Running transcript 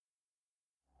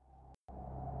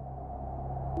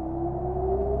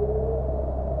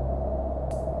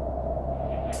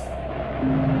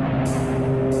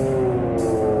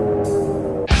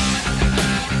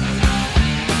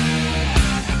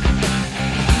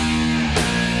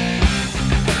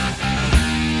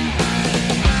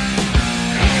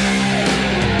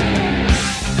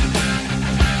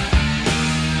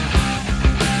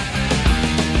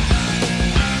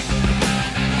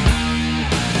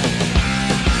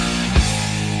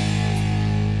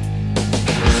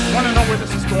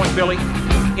Billy,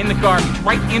 in the garbage,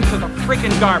 right into the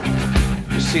freaking garbage.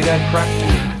 You see that crap?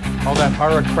 All that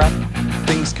horror crap?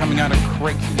 Things coming out of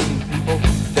crates eating people,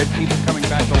 dead people coming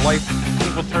back to life,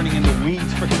 people turning into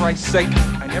weeds, for Christ's sake.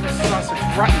 I never saw such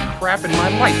rotten crap in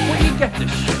my life. Where do you get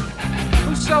this shit?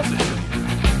 Who sells it to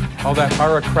you? All that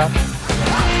horror crap?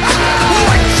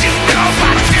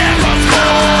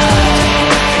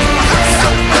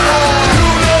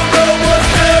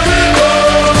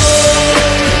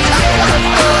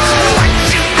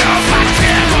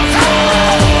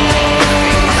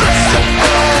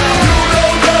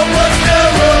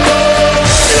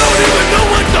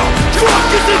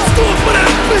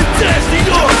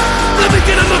 Let me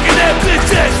get a look at that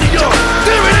bitch ass of yours.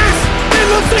 There it is. It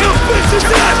looks like a bitch's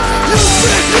ass. You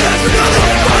bitch ass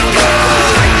motherfucker.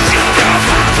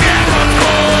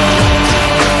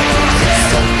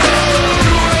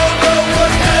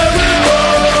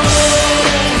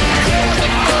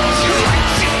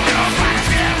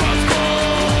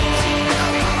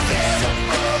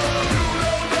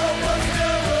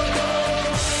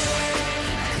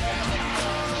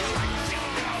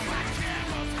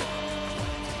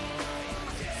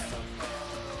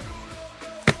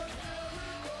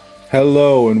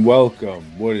 Hello and welcome.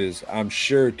 What is, I'm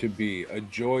sure to be a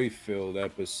joy-filled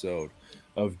episode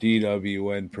of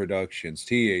DWN Productions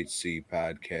THC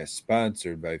podcast,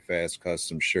 sponsored by Fast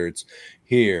Custom Shirts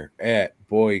here at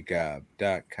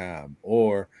boygob.com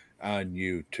or on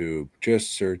YouTube.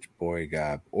 Just search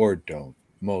boygob or don't.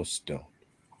 Most don't.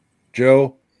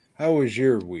 Joe, how was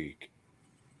your week?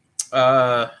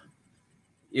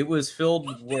 It was filled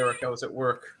with work. I was at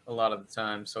work a lot of the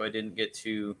time, so I didn't get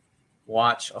to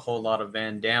watch a whole lot of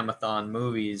Van Damme-a-thon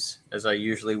movies as I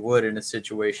usually would in a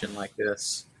situation like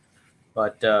this.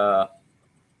 But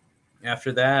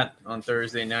after that, on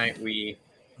Thursday night, we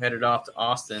headed off to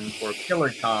Austin for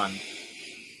KillerCon,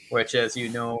 which, as you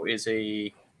know, is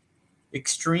a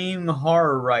extreme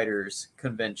horror writers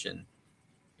convention.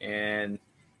 And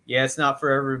yeah, it's not for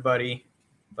everybody,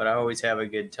 but I always have a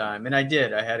good time. And I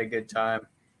did. I had a good time.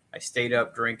 I stayed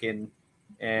up drinking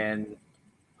and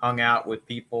hung out with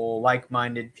people,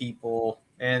 like-minded people,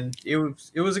 and it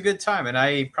was a good time. And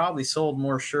I probably sold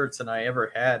more shirts than I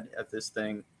ever had at this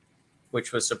thing,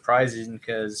 which was surprising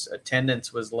because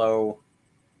attendance was low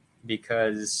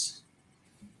because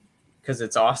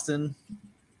it's Austin,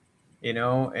 you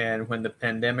know, and when the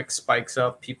pandemic spikes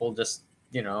up, people just,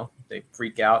 you know, they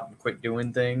freak out and quit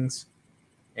doing things.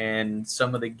 And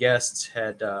some of the guests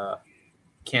had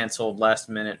canceled last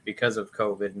minute because of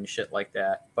COVID and shit like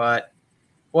that. But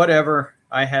whatever,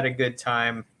 I had a good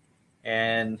time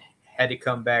and had to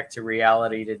come back to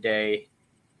reality today.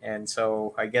 And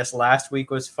so I guess last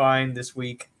week was fine. This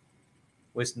week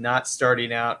was not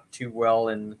starting out too well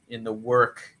in the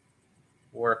work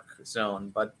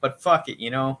zone. But fuck it,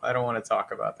 you know, I don't want to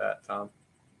talk about that, Tom.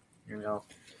 You know,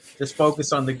 just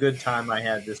focus on the good time I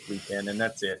had this weekend, and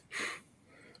that's it.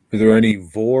 Are there any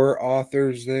vor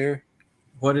authors there?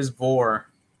 What is vor?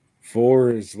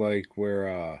 Vor is like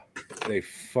where they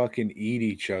fucking eat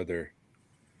each other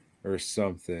or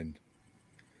something.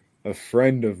 A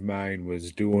friend of mine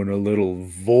was doing a little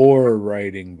vor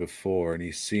writing before, and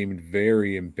he seemed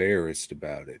very embarrassed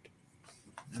about it.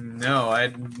 No,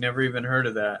 I'd never even heard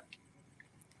of that.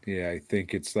 Yeah, I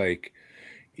think it's like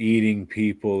eating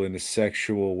people in a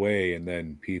sexual way, and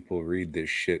then people read this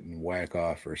shit and whack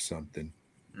off or something.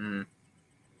 Mm.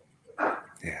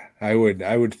 Yeah, I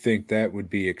would think that would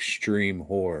be extreme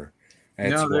horror.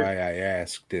 That's why I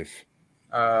asked if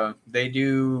they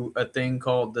do a thing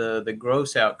called the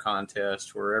gross out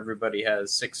contest, where everybody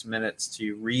has 6 minutes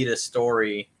to read a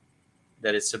story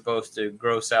that is supposed to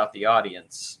gross out the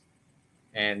audience.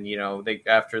 And you know, they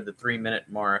after the 3-minute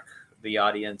mark, the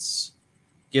audience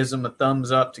gives them a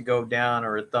thumbs up to go down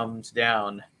or a thumbs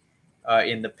down.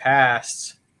 In the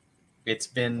past, it's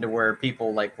been to where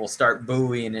people like will start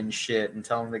booing and shit and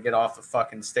tell them to get off the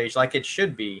fucking stage, like it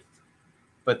should be.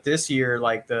 But this year,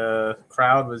 like, the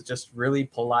crowd was just really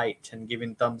polite and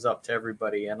giving thumbs up to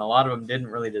everybody, and a lot of them didn't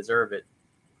really deserve it.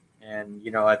 And,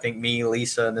 you know, I think me,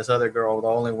 Lisa, and this other girl were the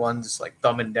only ones, like,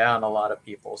 thumbing down a lot of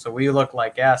people. So we look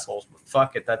like assholes, but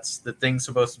fuck it. That's the thing's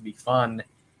supposed to be fun.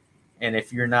 And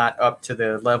if you're not up to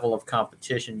the level of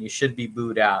competition, you should be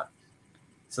booed out.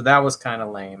 So that was kind of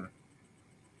lame.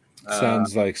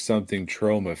 Sounds like something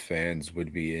Trauma fans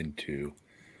would be into.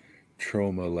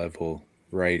 Trauma level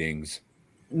writings.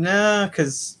 Nah,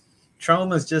 because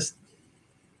Trauma's just,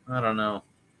 I don't know.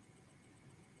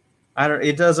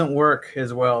 It doesn't work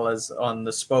as well as on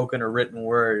the spoken or written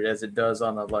word as it does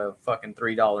on a fucking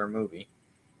 $3 movie,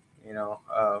 you know.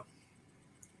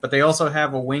 But they also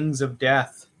have a Wings of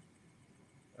Death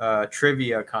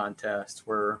trivia contest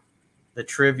where the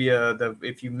trivia,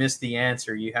 if you miss the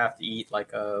answer, you have to eat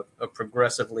like a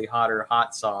progressively hotter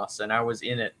hot sauce, and I was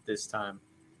in it this time.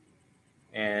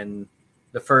 And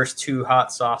the first 2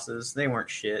 hot sauces, they weren't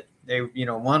shit.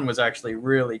 One was actually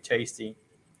really tasty.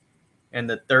 And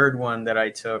the third one that I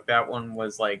took, that one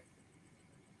was like,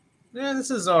 yeah, this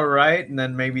is all right. And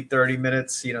then maybe 30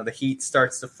 minutes, the heat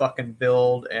starts to fucking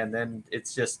build, and then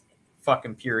it's just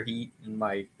fucking pure heat. And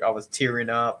I was tearing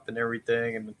up and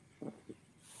everything, and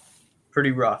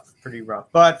pretty rough.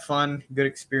 But fun, good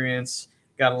experience.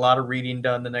 Got a lot of reading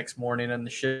done the next morning on the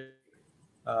shit.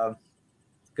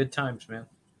 Good times, man.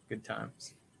 Good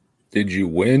times. Did you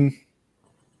win?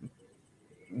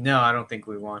 No, I don't think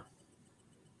we won.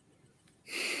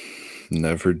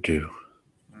 Never do.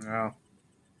 No.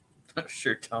 I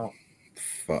sure don't.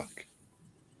 Fuck.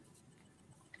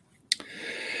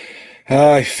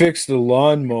 I fixed the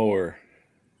lawnmower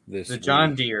this The week.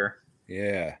 John Deere.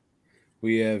 Yeah.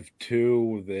 We have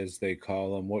 2, as they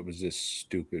call them. What was this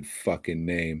stupid fucking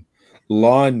name?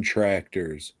 Lawn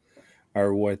tractors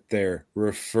are what they're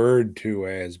referred to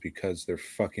as because they're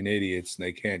fucking idiots and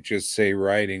they can't just say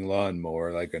riding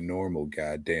lawnmower like a normal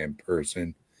goddamn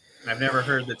person. I've never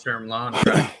heard the term lawn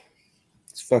tractor.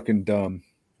 It's fucking dumb.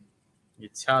 You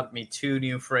taught me 2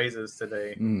 new phrases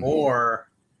today. Mower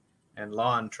and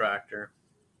lawn tractor.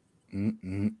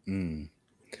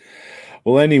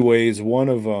 Well, anyways, one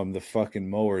of them, the fucking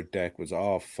mower deck was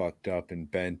all fucked up and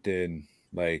bent in.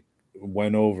 Like,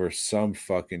 went over some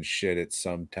fucking shit at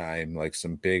some time, like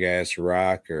some big ass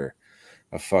rock or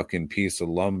a fucking piece of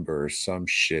lumber or some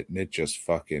shit. And it just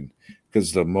fucking,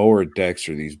 because the mower decks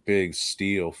are these big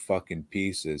steel fucking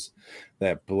pieces,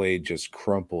 that blade just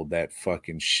crumpled that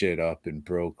fucking shit up and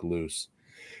broke loose.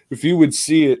 If you would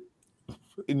see it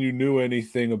and you knew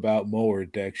anything about mower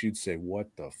decks, you'd say, what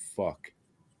the fuck?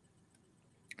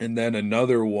 And then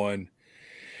another one,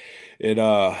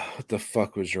 what the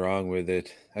fuck was wrong with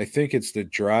it? I think it's the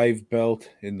drive belt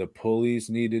and the pulleys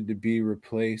needed to be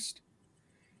replaced.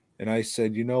 And I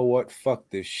said, you know what? Fuck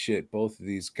this shit. Both of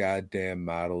these goddamn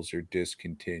models are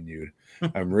discontinued.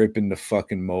 I'm ripping the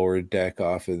fucking mower deck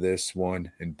off of this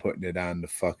one and putting it on the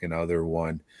fucking other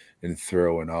one and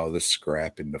throwing all the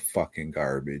scrap in the fucking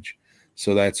garbage.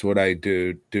 So that's what I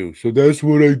do. So that's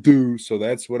what I do. So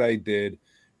that's what I did.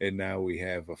 And now we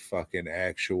have a fucking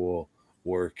actual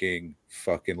working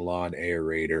fucking lawn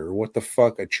aerator. Or what the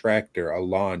fuck? A tractor, a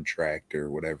lawn tractor,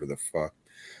 whatever the fuck.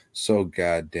 So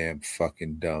goddamn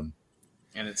fucking dumb.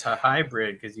 And it's a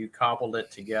hybrid because you cobbled it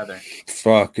together.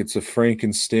 Fuck, it's a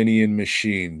Frankensteinian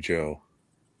machine, Joe.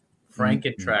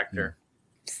 Franken tractor.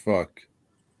 Fuck.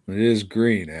 It is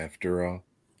green after all.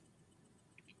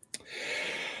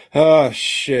 Oh,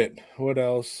 shit. What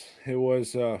else? It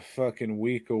was a fucking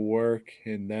week of work,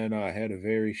 and then I had a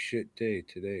very shit day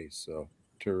today, so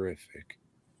terrific.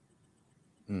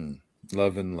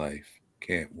 Loving life.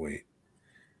 Can't wait.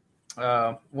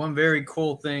 One very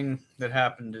cool thing that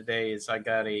happened today is I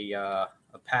got a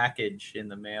package in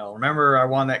the mail. Remember I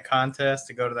won that contest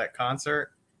to go to that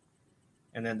concert?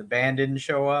 And then the band didn't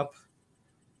show up?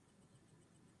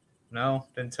 No?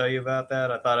 Didn't tell you about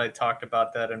that? I thought I talked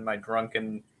about that in my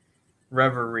drunken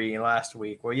reverie last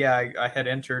week. Well, yeah, I had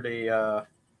entered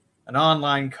an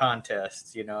online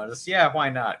contest, why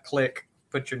not? Click,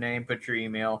 put your name, put your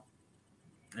email.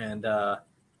 And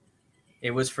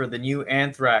it was for the new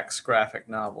Anthrax graphic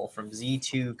novel from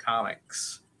Z2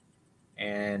 Comics.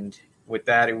 And with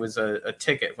that, it was a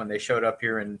ticket when they showed up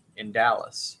here in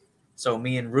Dallas. So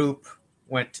me and Roop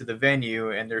went to the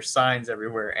venue, and there's signs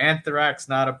everywhere. Anthrax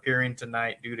not appearing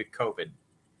tonight due to COVID.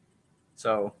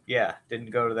 So, yeah,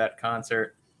 didn't go to that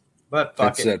concert. But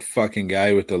fuck That's that fucking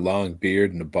guy with the long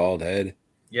beard and the bald head.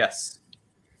 Yes.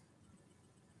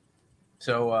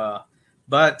 So,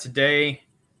 but today,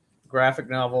 graphic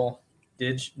novel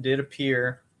did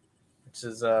appear, which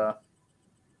is so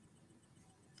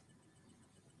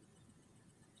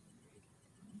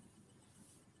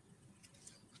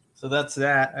that's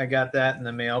that. I got that in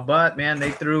the mail. But man,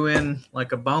 they threw in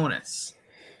like a bonus.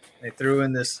 They threw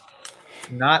in this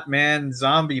Not Man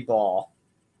zombie ball.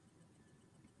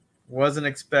 Wasn't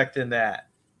expecting that.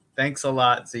 Thanks a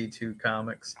lot, Z2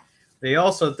 Comics. They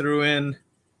also threw in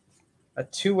a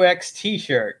 2X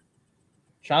t-shirt.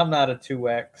 I'm not a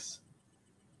 2X,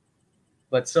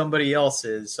 but somebody else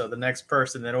is. So the next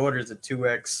person that orders a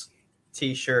 2X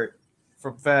t-shirt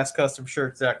from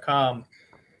fastcustomshirts.com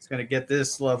is going to get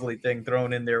this lovely thing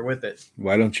thrown in there with it.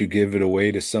 Why don't you give it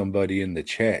away to somebody in the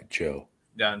chat, Joe?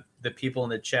 The people in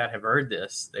the chat have heard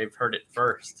this. They've heard it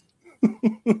first.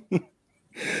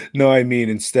 No, I mean,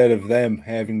 instead of them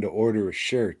having to order a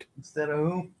shirt, Instead of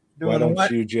who? why don't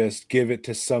you just give it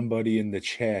to somebody in the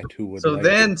chat who would So like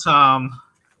then, it? Tom,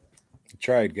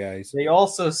 Try it, guys. they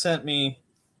also sent me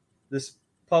this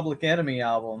Public Enemy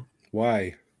album,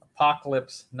 Why?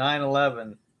 Apocalypse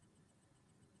 9/11.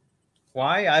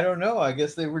 Why? I don't know. I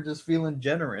guess they were just feeling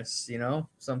generous, you know?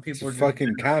 Some It's people a are just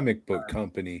fucking generous. comic book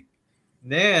company.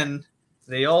 Then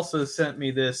they also sent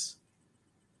me this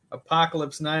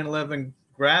Apocalypse 9/11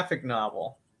 graphic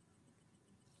novel.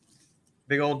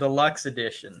 Big old deluxe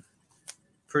edition.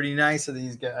 Pretty nice of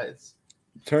these guys.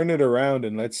 Turn it around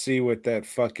and let's see what that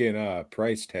fucking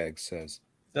price tag says.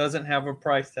 Doesn't have a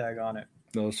price tag on it.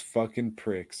 Those fucking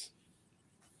pricks.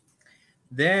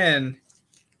 Then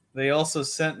they also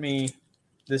sent me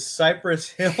this Cypress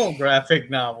Hill graphic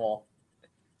novel,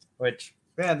 which,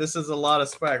 man, this is a lot of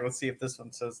swag. Let's see if this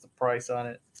one says the price on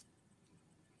it.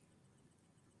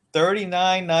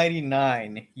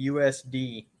 $39.99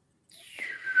 USD.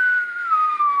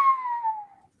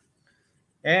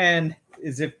 And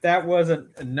as if that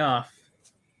wasn't enough,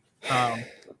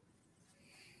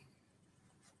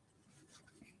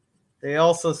 they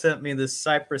also sent me this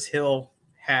Cypress Hill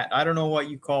hat. I don't know what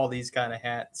you call these kind of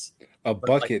hats. A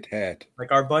bucket hat.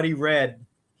 Like our buddy Red,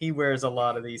 he wears a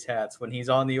lot of these hats when he's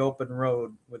on the open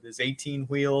road with his 18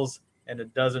 wheels and a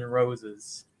dozen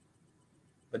roses.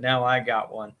 But now I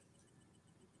got one.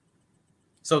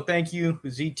 So thank you,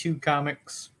 Z2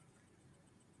 Comics.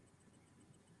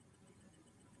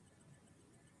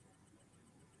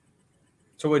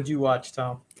 So what'd you watch,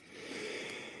 Tom?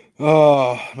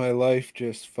 Oh, my life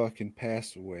just fucking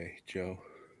passed away, Joe.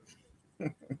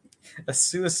 A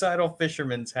suicidal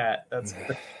fisherman's hat. That's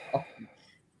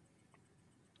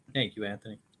Thank you,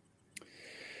 Anthony.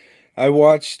 I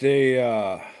watched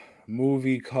a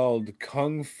movie called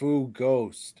Kung Fu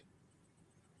Ghost.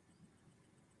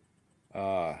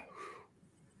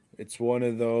 It's one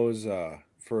of those,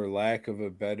 for lack of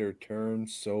a better term,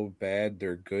 so bad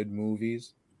they're good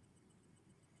movies.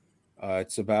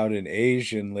 It's about an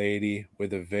Asian lady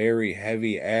with a very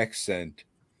heavy accent.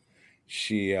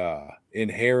 She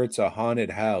inherits a haunted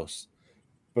house,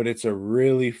 but it's a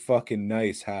really fucking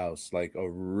nice house, like a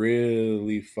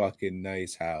really fucking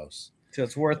nice house. So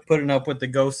it's worth putting up with the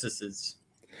ghostesses.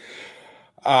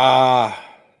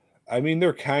 I mean,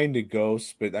 they're kind of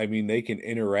ghosts, but I mean, they can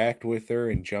interact with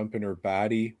her and jump in her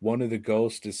body. One of the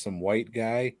ghosts is some white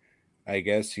guy. I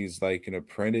guess he's like an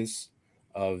apprentice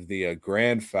of the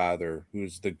grandfather,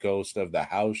 who's the ghost of the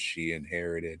house she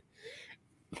inherited.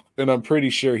 And I'm pretty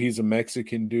sure he's a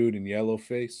Mexican dude in yellow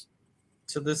face.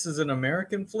 So this is an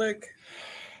American flick?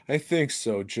 I think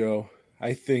so, Joe.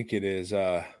 I think it is.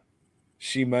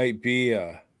 She might be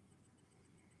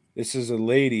this is a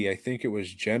lady. I think it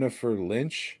was Jennifer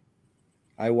Lynch.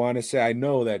 I want to say, I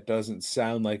know that doesn't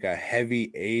sound like a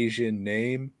heavy Asian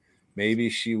name. Maybe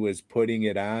she was putting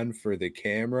it on for the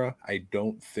camera. I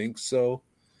don't think so.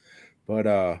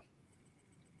 But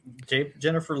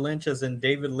Jennifer Lynch as in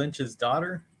David Lynch's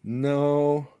daughter?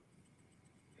 No.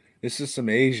 This is some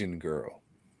Asian girl.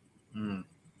 Mm.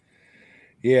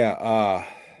 Yeah,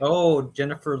 Oh,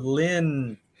 Jennifer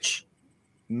Lynch.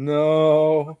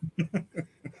 No.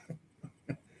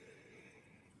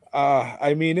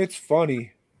 I mean, it's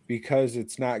funny because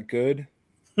it's not good.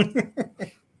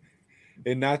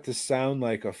 And not to sound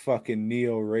like a fucking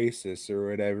neo-racist or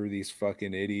whatever, these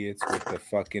fucking idiots with the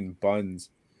fucking buns,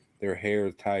 their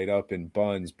hair tied up in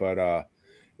buns, but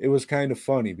it was kind of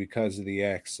funny because of the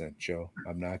accent, Joe.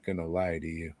 I'm not going to lie to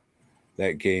you.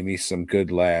 That gave me some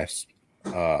good laughs.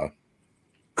 But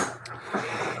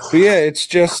yeah, it's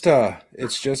just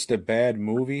a bad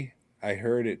movie. I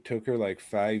heard it took her like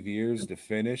 5 years to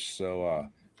finish, so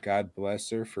God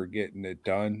bless her for getting it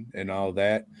done and all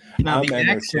that. Now I'm the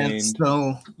entertained. accent,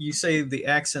 so you say the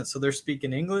accent, so they're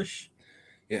speaking English?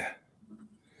 Yeah.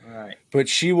 All right. But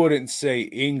she wouldn't say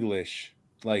English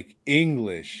like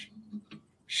English.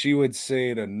 She would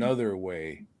say it another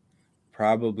way,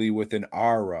 probably with an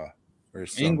aura or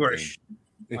something. English.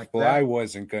 Like I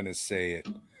wasn't going to say it.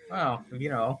 Wow, you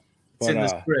know, it's But, in the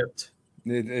script.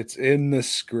 It's in the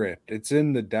script. It's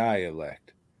in the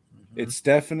dialect. Mm-hmm. It's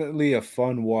definitely a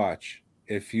fun watch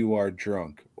if you are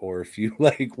drunk or if you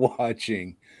like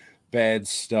watching bad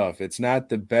stuff. It's not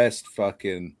the best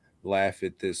fucking laugh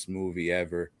at this movie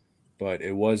ever, but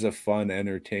it was a fun,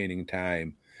 entertaining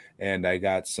time, and I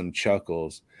got some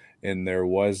chuckles. And there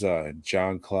was a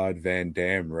Jean-Claude Van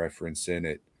Damme reference in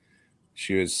it.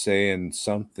 She was saying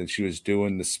something. She was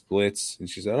doing the splits, and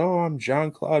she said, "Oh, I'm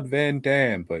Jean-Claude Van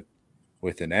Damme," but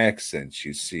with an accent,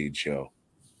 you see, Joe.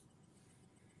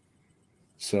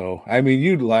 So, I mean,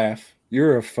 you'd laugh.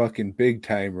 You're a fucking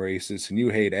big-time racist, and you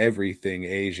hate everything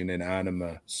Asian and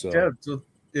anime. So, Yeah, so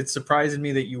it's surprising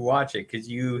me that you watch it because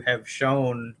you have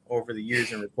shown over the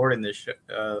years in recording this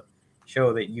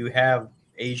show that you have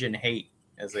Asian hate,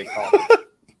 as they call it.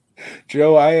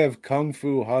 Joe, I have Kung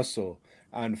Fu Hustle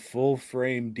on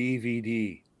full-frame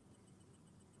DVD.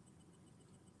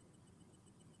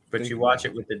 But you watch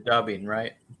it with the dubbing,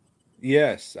 right?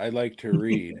 Yes, I like to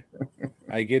read.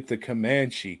 I get the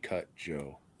Comanche cut,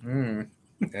 Joe.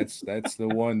 That's the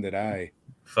one that I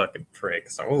fucking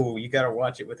pricks. Oh, you gotta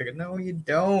watch it with it. No, you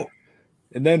don't.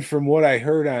 And then from what I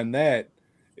heard on that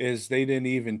is they didn't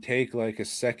even take like a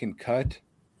second cut.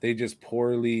 They just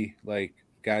poorly like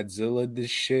Godzilla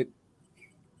this shit.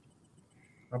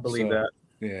 I believe that.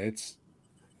 Yeah, it's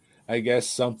I guess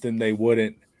something they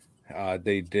wouldn't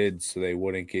they did so they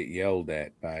wouldn't get yelled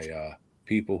at by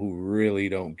people who really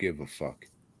don't give a fuck.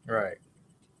 Right.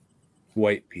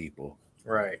 White people.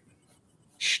 Right.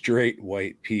 Straight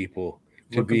white people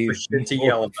to be for shit to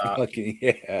yell about. Fucking,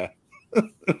 yeah.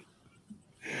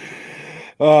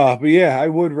 But yeah, I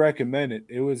would recommend it.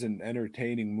 It was an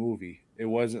entertaining movie. It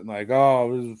wasn't like,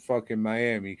 oh, this is a fucking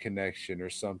Miami Connection or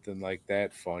something like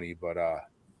that funny, but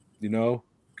you know,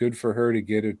 good for her to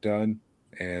get it done,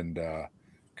 and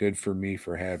good for me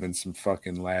for having some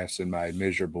fucking laughs in my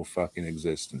miserable fucking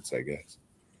existence, I guess.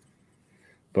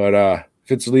 But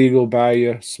if it's legal by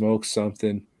you, smoke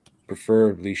something,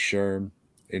 preferably Sherm,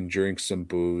 and drink some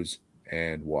booze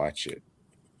and watch it.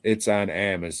 It's on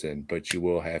Amazon, but you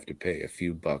will have to pay a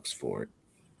few bucks for it.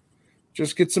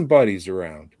 Just get some buddies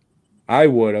around. I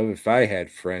would have if I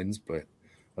had friends, but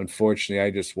unfortunately,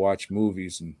 I just watch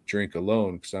movies and drink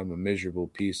alone because I'm a miserable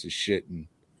piece of shit. And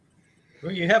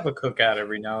well, you have a cookout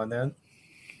every now and then.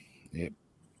 Yep.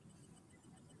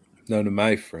 None of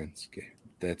my friends. Okay,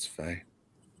 that's fine.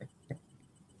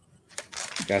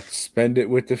 Got to spend it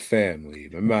with the family.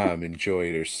 My mom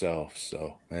enjoyed herself,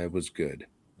 so that was good.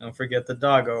 Don't forget the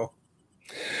doggo.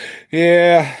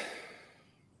 Yeah.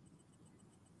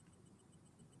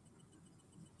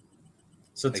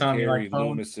 So Tom, you like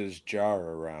phones? Loomis's jar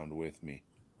around with me.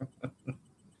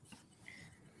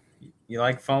 You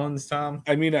like phones, Tom?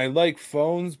 I mean, I like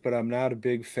phones, but I'm not a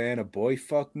big fan of boy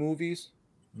fuck movies.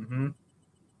 Mm-hmm.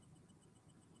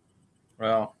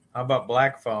 Well, how about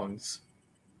black phones?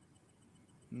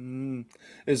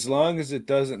 As long as it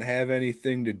doesn't have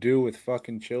anything to do with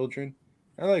fucking children,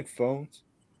 I like phones.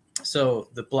 So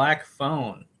the black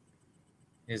phone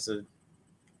is a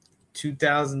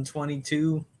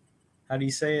 2022, how do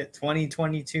you say it?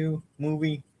 2022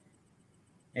 movie.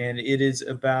 And it is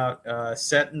about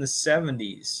set in the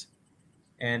 70s.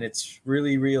 And it's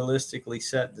really realistically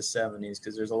set in the 70s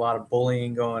because there's a lot of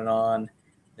bullying going on.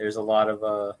 There's a lot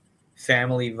of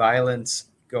family violence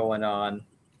going on.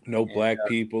 No black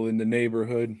people in the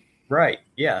neighborhood. Right.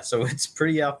 Yeah. So it's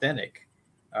pretty authentic.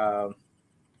 And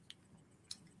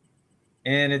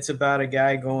it's about a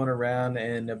guy going around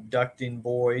and abducting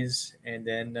boys and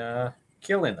then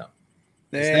killing them.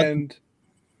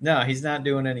 No, he's not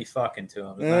doing any fucking to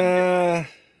them.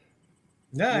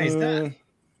 No, he's not.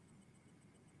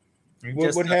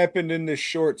 What happened in this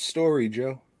short story,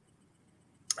 Joe?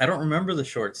 I don't remember the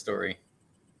short story.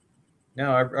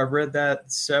 No, I read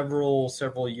that several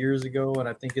years ago, and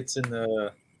I think it's in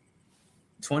the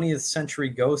 20th Century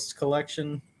Ghosts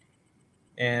collection.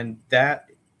 And that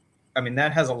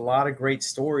has a lot of great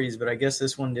stories, but I guess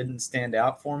this one didn't stand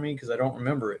out for me because I don't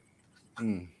remember it.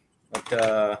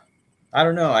 But I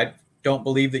don't know. I don't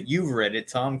believe that you've read it,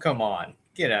 Tom. Come on.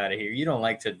 Get out of here. You don't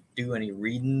like to do any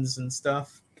readings and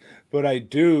stuff. But I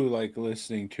do like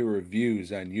listening to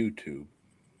reviews on YouTube.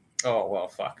 Oh, well,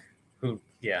 fuck.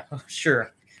 Yeah,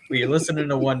 sure. Well, you're listening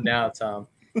to one now, Tom.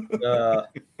 The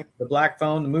Black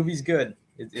Phone, the movie's good.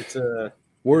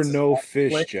 We're no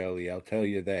fish jelly, I'll tell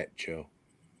you that, Joe.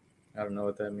 I don't know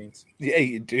what that means. Yeah,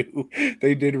 you do.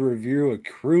 They did a review of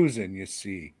Cruising, you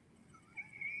see.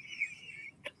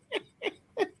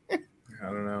 I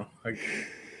don't know.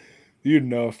 You'd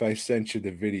know if I sent you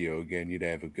the video again, you'd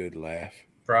have a good laugh.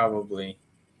 Probably.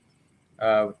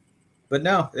 But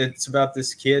no, it's about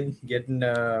this kid getting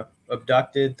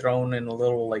abducted, thrown in a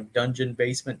little like dungeon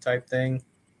basement type thing.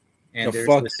 And there's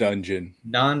this dungeon.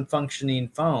 Non-functioning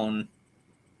phone.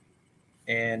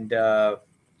 And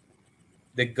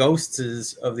the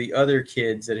ghosts of the other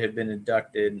kids that have been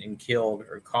abducted and killed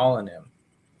are calling him,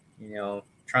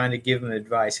 trying to give him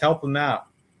advice, help him out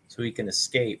so he can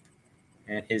escape.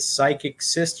 And his psychic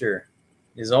sister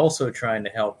is also trying to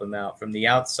help him out from the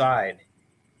outside.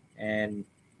 And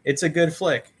it's a good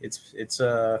flick. It's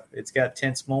got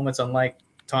tense moments, unlike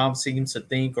Tom seems to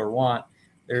think or want.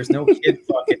 There's no kid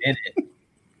fucking in it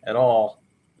at all.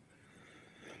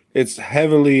 It's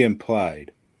heavily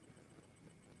implied.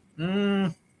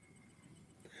 Joe,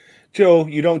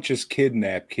 you don't just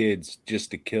kidnap kids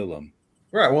just to kill them.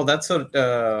 Right. Well, that's what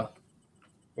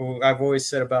I've always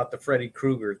said about the Freddy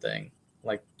Krueger thing.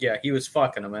 Like, yeah, he was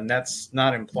fucking them, and that's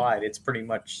not implied. It's pretty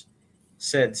much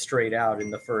said straight out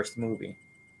in the first movie.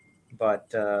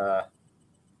 But,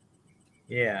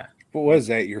 yeah. What was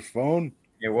that, your phone?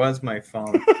 It was my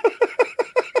phone.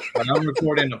 But I'm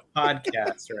recording a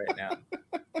podcast right now.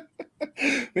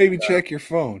 Maybe check your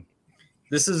phone.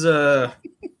 This is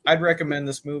I'd recommend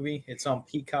this movie. It's on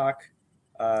Peacock.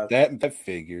 That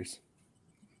figures.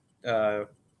 I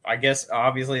guess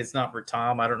obviously it's not for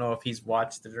Tom. I don't know if he's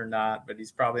watched it or not, but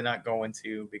he's probably not going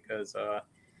to because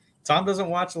Tom doesn't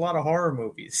watch a lot of horror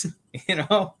movies. I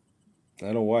don't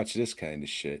watch this kind of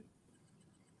shit.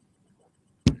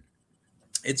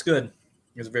 It's good.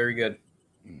 It's very good.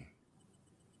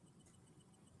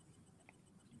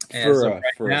 For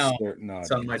now, a certain audience.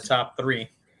 It's on my top 3.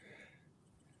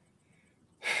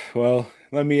 Well,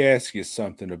 let me ask you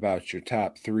something about your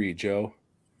top 3, Joe.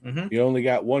 Mm-hmm. You only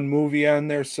got one movie on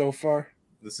there so far?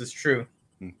 This is true.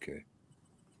 Okay.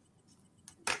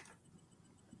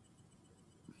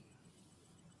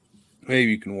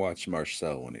 Maybe you can watch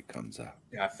Marcel when it comes out.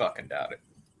 Yeah, I fucking doubt it.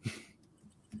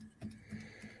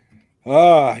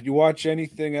 You watch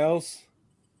anything else?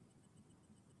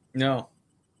 No.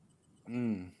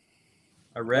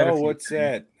 I read Oh, what's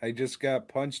that? I just got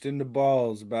punched in the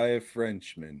balls by a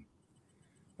Frenchman.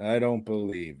 I don't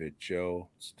believe it, Joe.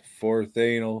 It's the 4th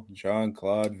anal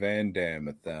Jean-Claude Van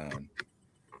Damme-a-thon.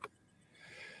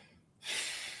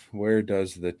 Where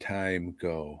does the time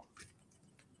go?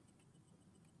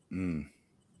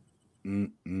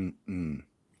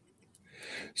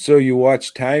 So you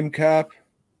watch Time Cop?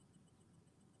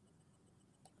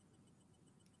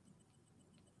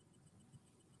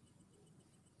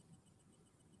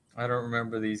 I don't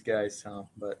remember these guys, Tom,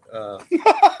 but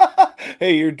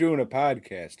hey, you're doing a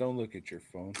podcast. Don't look at your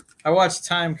phone. I watched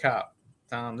Time Cop,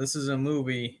 Tom. This is a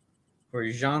movie where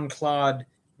Jean-Claude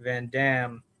Van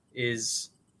Damme is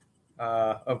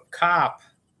a cop,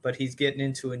 but he's getting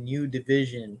into a new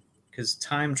division because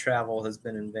time travel has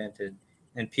been invented,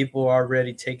 and people are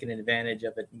already taking advantage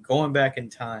of it, going back in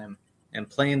time and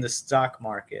playing the stock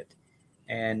market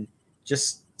and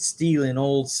just stealing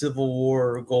old Civil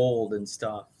War gold and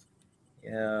stuff.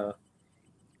 Yeah,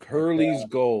 Curly's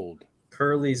Gold.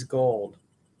 Curly's Gold,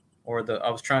 or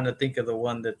I was trying to think of the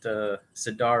one that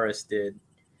Sedaris did,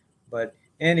 but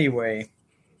anyway,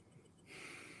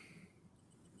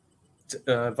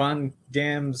 Von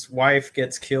Damme's wife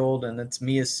gets killed, and it's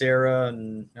Mia Sara,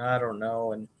 and I don't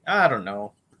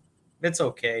know. It's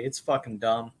okay. It's fucking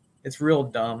dumb. It's real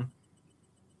dumb.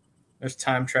 There's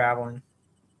time traveling.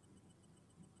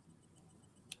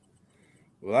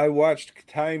 Well, I watched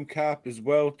Time Cop as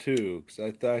well, too, because I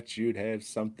thought you'd have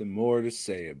something more to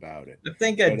say about it. I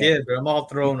think I did, but I'm all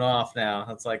thrown off now.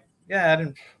 It's like, yeah,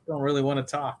 don't really want to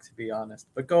talk, to be honest.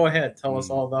 But go ahead. Tell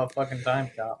us all about fucking Time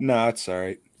Cop. No, it's all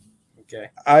right. Okay.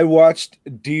 I watched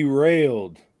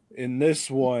Derailed. In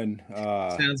this one.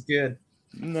 Sounds good.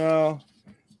 No.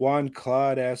 Juan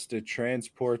Claude has to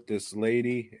transport this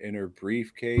lady in her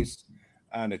briefcase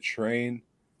on a train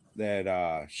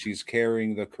that she's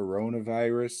carrying the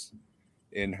coronavirus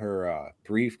in her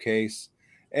briefcase,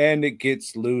 and it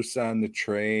gets loose on the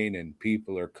train and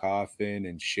people are coughing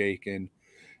and shaking,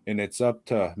 and it's up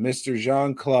to Mr.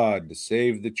 Jean-Claude to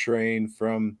save the train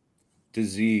from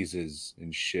diseases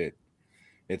and shit.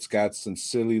 It's got some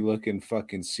silly looking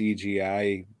fucking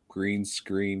CGI green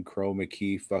screen chroma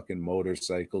key fucking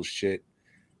motorcycle shit.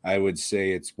 I would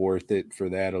say it's worth it for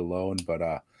that alone, but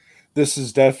this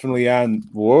is definitely on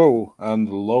the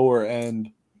lower end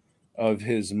of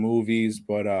his movies,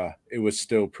 but it was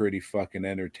still pretty fucking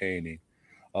entertaining.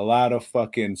 A lot of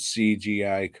fucking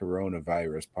CGI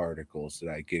coronavirus particles that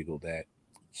I giggled at.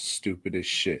 Stupid as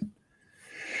shit.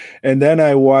 And then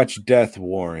I watched Death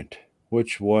Warrant.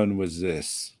 Which one was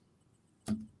this?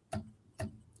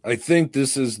 I think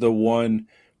this is the one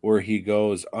where he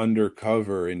goes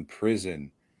undercover in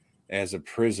prison as a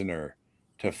prisoner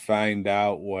to find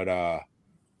out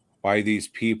why these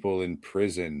people in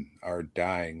prison are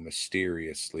dying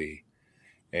mysteriously,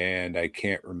 and I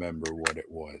can't remember what it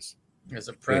was. There's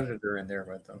a predator in there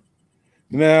with them.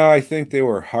 No, I think they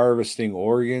were harvesting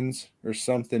organs or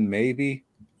something, maybe.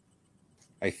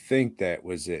 I think that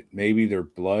was it. Maybe their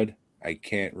blood. I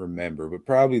can't remember, but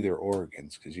probably their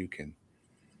organs, because you can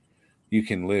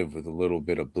live with a little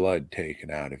bit of blood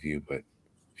taken out of you, but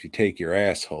if you take your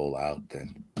asshole out,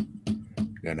 then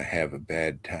you're gonna have a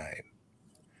bad time.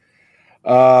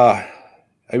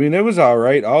 I mean, it was all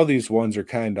right. All these ones are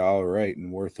kind of all right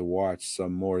and worth a watch,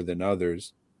 some more than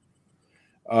others.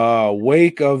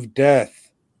 Wake of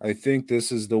Death. I think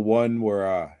this is the one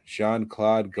where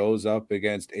Jean-Claude goes up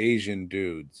against Asian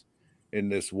dudes. And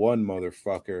this one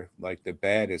motherfucker, like the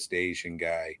baddest Asian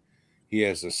guy, he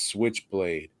has a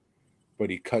switchblade, but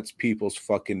he cuts people's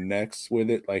fucking necks with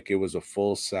it like it was a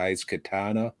full-size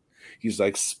katana. He's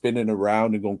like spinning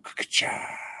around and going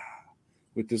ka-cha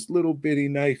with this little bitty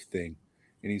knife thing,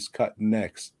 and he's cutting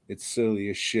necks. It's silly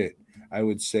as shit. I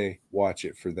would say watch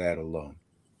it for that alone.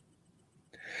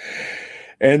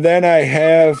 And then I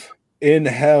have In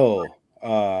Hell.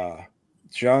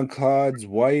 Jean-Claude's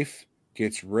wife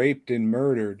gets raped and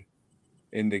murdered,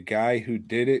 and the guy who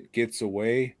did it gets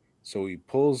away, so he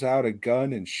pulls out a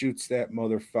gun and shoots that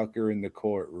motherfucker in the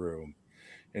courtroom.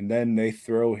 And then they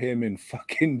throw him in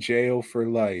fucking jail for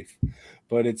life.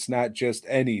 But it's not just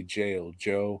any jail,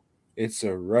 Joe. It's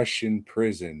a Russian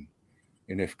prison.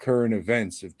 And if current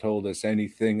events have told us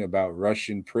anything about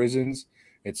Russian prisons,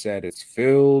 it's that it's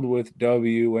filled with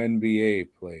WNBA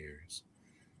players.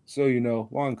 So,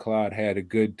 Juan Claude had a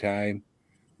good time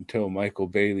until Michael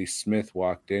Bailey Smith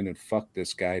walked in and fucked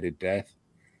this guy to death.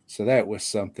 So that was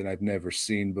something I've never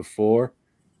seen before.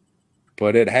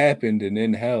 But it happened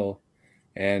in Hell.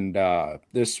 And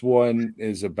this one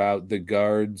is about the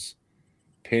guards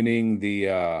pinning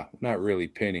not really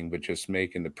pinning, but just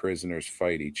making the prisoners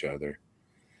fight each other.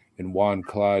 And Juan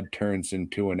Claude turns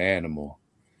into an animal.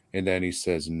 And then he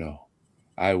says, no,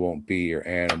 I won't be your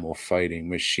animal fighting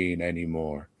machine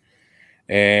anymore.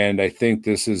 And I think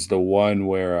this is the one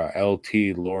where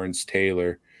LT Lawrence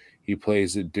Taylor, he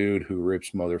plays a dude who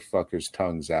rips motherfuckers'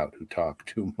 tongues out who talk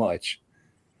too much.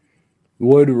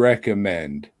 Would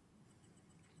recommend.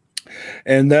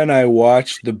 And then I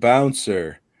watched The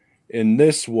Bouncer. In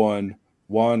this one,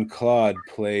 Juan Claude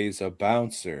plays a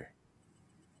bouncer.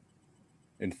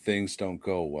 And things don't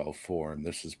go well for him.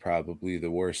 This is probably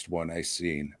the worst one I've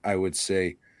seen. I would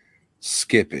say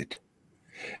skip it.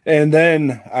 And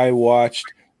then I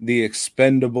watched The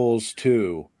Expendables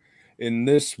 2. In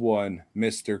this one,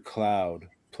 Mr. Cloud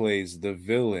plays the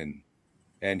villain.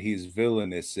 And he's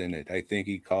villainous in it. I think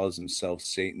he calls himself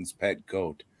Satan's pet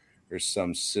goat or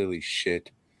some silly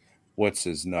shit. What's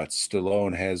his nuts?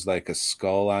 Stallone has like a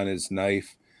skull on his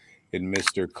knife, and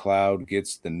Mr. Cloud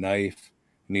gets the knife,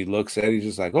 and he looks at it, he's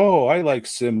just like, oh, I like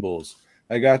symbols.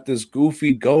 I got this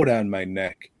goofy goat on my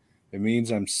neck. It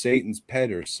means I'm Satan's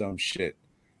pet or some shit.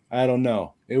 I don't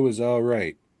know. It was all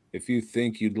right. If you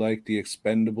think you'd like The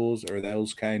Expendables or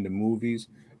those kind of movies,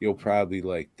 you'll probably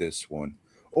like this one.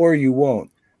 Or you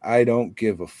won't. I don't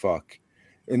give a fuck.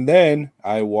 And then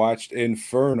I watched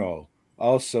Inferno,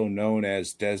 also known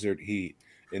as Desert Heat.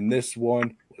 And this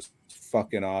one was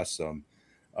fucking awesome.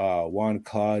 Juan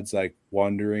Claude's like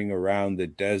wandering around the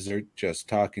desert, just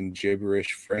talking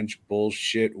gibberish French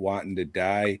bullshit, wanting to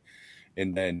die.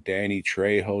 And then Danny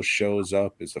Trejo shows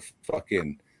up as a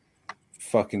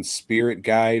fucking spirit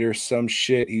guide or some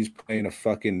shit. He's playing a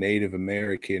fucking Native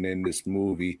American in this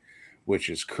movie, which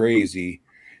is crazy.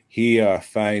 He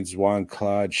finds Juan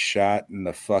Claude shot in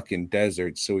the fucking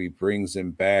desert, so he brings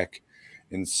him back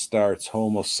and starts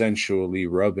homosexually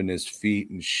rubbing his feet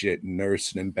and shit and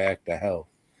nursing him back to health.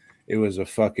 It was a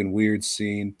fucking weird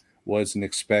scene. Wasn't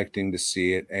expecting to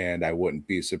see it, and I wouldn't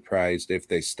be surprised if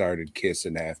they started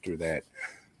kissing after that.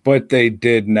 But they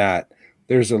did not.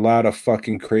 There's a lot of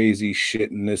fucking crazy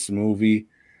shit in this movie.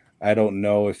 I don't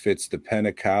know if it's the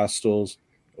Pentecostals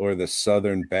or the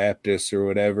Southern Baptists or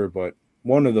whatever, but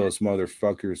one of those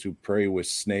motherfuckers who pray with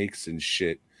snakes and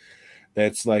shit.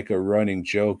 That's like a running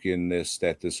joke in this,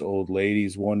 that this old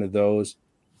lady's one of those.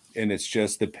 And it's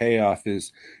just the payoff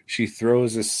is she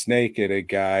throws a snake at a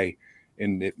guy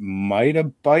and it might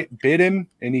have bit him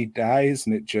and he dies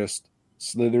and it just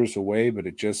slithers away. But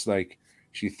it just like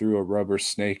she threw a rubber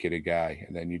snake at a guy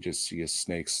and then you just see a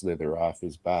snake slither off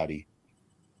his body.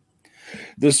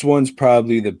 This one's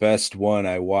probably the best one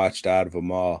I watched out of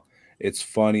them all. It's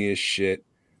funny as shit.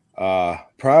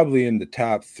 Probably in the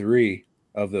top 3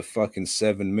 of the fucking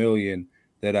 7 million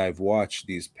that I've watched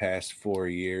these past 4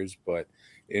 years. But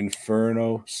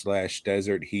Inferno /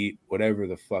 Desert Heat, whatever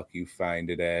the fuck you find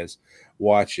it as,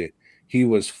 watch it. He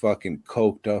was fucking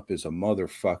coked up as a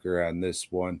motherfucker on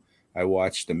this one. I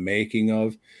watched the making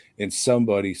of, and some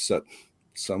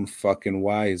fucking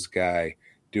wise guy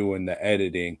doing the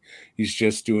editing. He's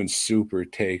just doing super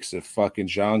takes of fucking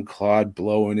Jean-Claude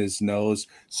blowing his nose,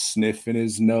 sniffing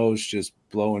his nose, just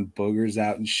blowing boogers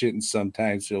out and shit. And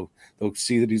sometimes they'll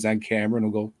see that he's on camera and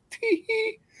he'll go, tee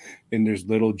hee. And there's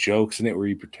little jokes in it where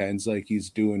he pretends like he's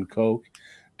doing coke.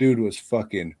 Dude was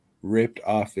fucking ripped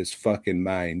off his fucking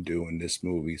mind doing this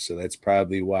movie. So that's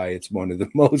probably why it's one of the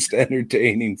most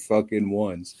entertaining fucking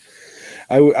ones.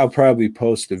 I'll probably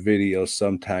post a video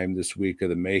sometime this week of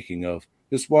the making of.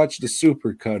 Just watch the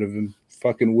super cut of him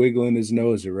fucking wiggling his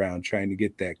nose around trying to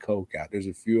get that coke out. There's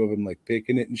a few of them like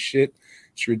picking it and shit.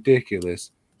 It's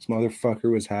ridiculous. This motherfucker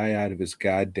was high out of his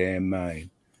goddamn mind.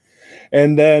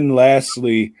 And then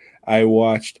lastly, I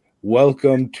watched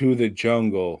Welcome to the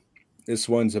Jungle. This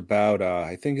one's about,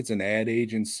 I think it's an ad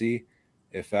agency.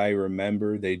 If I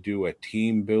remember, they do a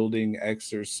team building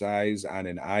exercise on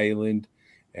an island.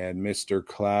 And Mr.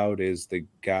 Cloud is the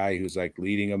guy who's like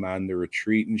leading them on the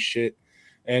retreat and shit.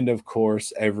 And of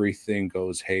course, everything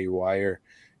goes haywire.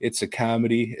 It's a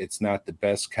comedy. It's not the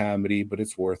best comedy, but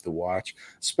it's worth a watch,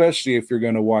 especially if you're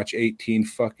going to watch 18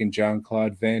 fucking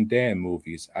Jean-Claude Van Damme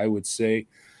movies. I would say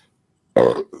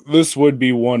this would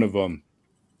be one of them.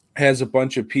 Has a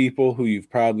bunch of people who you've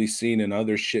probably seen in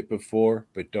other shit before,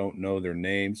 but don't know their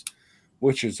names,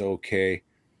 which is okay.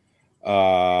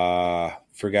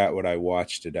 Forgot what I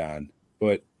watched it on,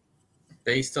 but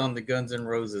Based on the Guns N'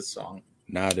 Roses song.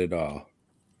 Not at all.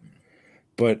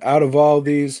 But out of all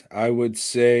these, I would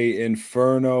say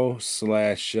Inferno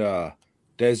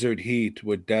 / Desert Heat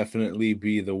would definitely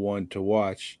be the one to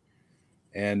watch.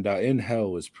 And In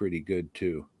Hell was pretty good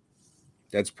too.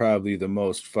 That's probably the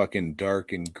most fucking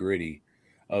dark and gritty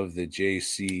of the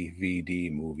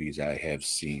JCVD movies I have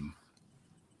seen.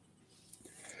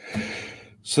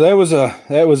 So that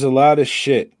was a lot of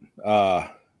shit.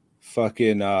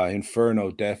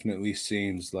 Inferno definitely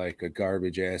seems like a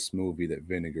garbage ass movie that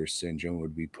Vinegar Syndrome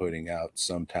would be putting out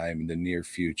sometime in the near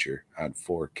future on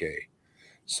 4K.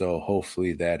 So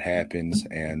hopefully that happens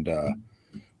and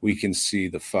we can see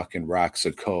the fucking rocks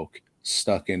of coke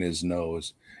stuck in his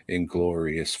nose in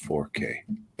glorious 4K.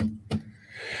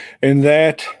 And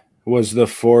that was the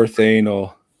fourth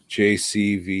anal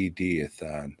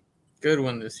JCVD-a-thon. Good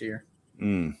one this year.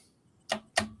 You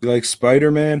like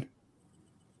Spider-Man?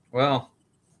 Well,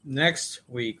 next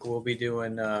week we'll be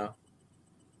doing,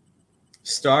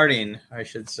 starting, I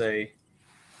should say,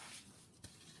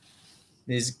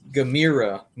 these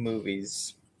Gamera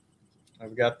movies.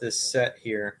 I've got this set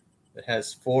here that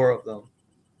has 4 of them.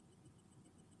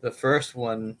 The first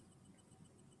one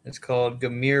is called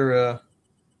Gamera,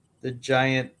 the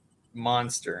Giant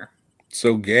Monster.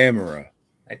 So Gamera.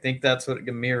 I think that's what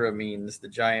Gamera means, the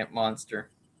giant monster.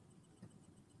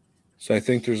 So I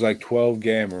think there's like 12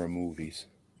 Gamera movies.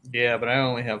 Yeah, but I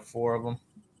only have 4 of them.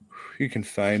 You can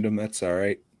find them. That's all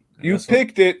right. And You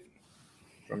picked it.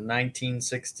 From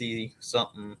 1960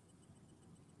 something.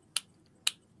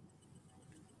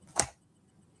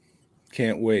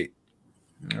 Can't wait.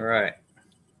 All right.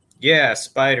 Yeah,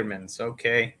 Spider-Man's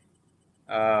okay.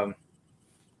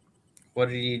 What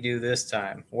did he do this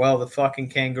time? Well, the fucking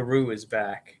kangaroo is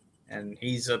back, and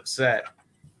he's upset,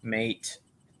 mate,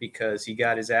 because he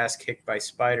got his ass kicked by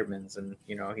Spider-Man's, and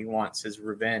he wants his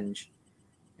revenge.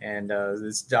 And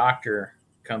this doctor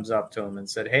comes up to him and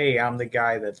said, "Hey, I'm the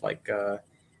guy that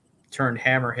turned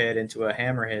Hammerhead into a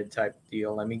Hammerhead type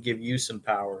deal. Let me give you some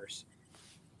powers."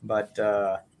 But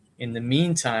in the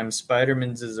meantime,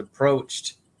 Spider-Man's is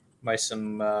approached by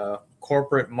some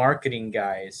corporate marketing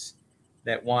guys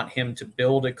that want him to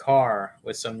build a car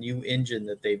with some new engine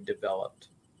that they've developed.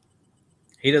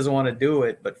 He doesn't want to do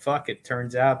it, but fuck it.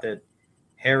 Turns out that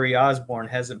Harry Osborn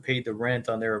hasn't paid the rent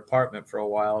on their apartment for a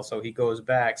while, so he goes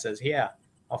back, says, "Yeah,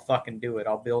 I'll fucking do it.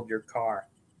 I'll build your car."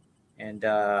 And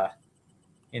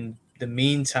in the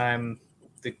meantime,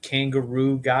 the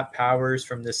kangaroo got powers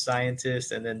from this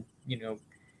scientist, and then,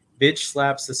 bitch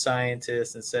slaps the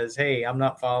scientist and says, "Hey, I'm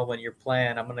not following your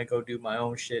plan. I'm going to go do my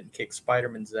own shit and kick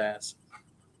Spider-Man's ass."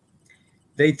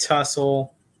 They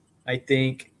tussle, I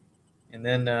think, and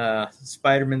then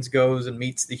Spider-Man goes and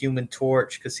meets the Human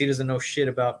Torch because he doesn't know shit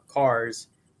about cars.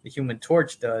 The Human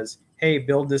Torch does. "Hey,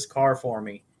 build this car for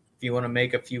me if you want to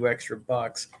make a few extra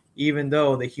bucks," even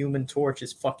though the Human Torch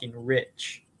is fucking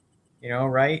rich.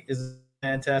 Right? Is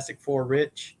Fantastic Four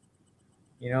rich?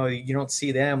 You don't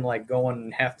see them going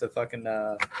and have to fucking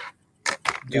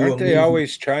Aren't they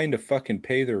always trying to fucking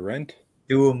pay their rent?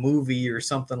 Do a movie or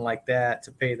something like that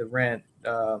to pay the rent.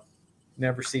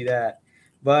 Never see that.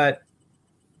 But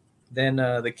then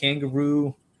the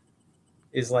kangaroo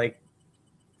is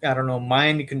I don't know,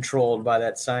 mind controlled by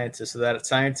that scientist. So that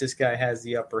scientist guy has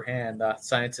the upper hand.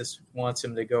 Scientist wants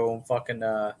him to go and fucking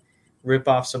rip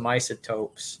off some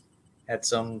isotopes at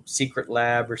some secret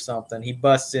lab or something. He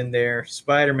busts in there.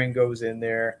 Spider-Man goes in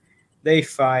there. They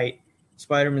fight.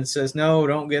 Spider-Man says, "No,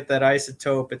 don't get that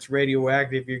isotope. It's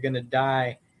radioactive. You're going to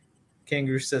die."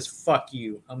 Kangaroo says, "Fuck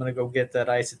you. I'm going to go get that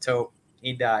isotope."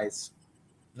 He dies.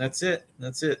 That's it.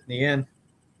 That's it. In the end,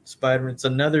 Spider-Man's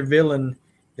another villain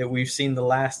that we've seen the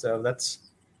last of.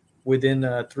 That's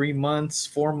within 3 months,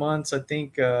 4 months. I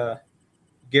think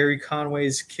Gary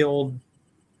Conway's killed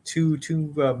two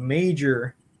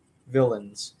major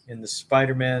villains in the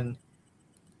Spider-Man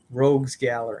Rogues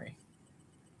Gallery.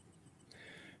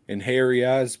 And Harry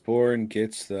Osborn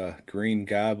gets the Green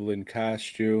Goblin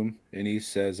costume, and he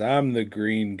says, "I'm the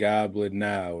Green Goblin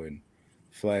now." And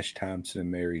Flash Thompson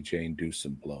and Mary Jane do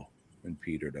some blow, and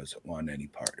Peter doesn't want any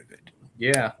part of it.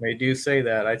 Yeah, they do say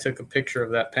that. I took a picture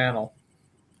of that panel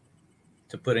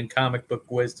to put in comic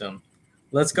book wisdom.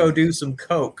 Let's go do some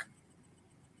coke.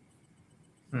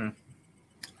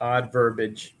 Odd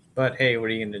verbiage. But hey, what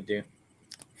are you going to do?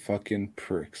 Fucking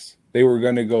pricks. They were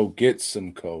going to go get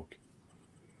some coke.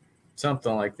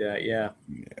 Something like that, yeah.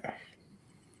 Yeah.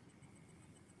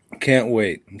 Can't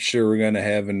wait. I'm sure we're going to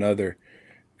have another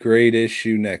great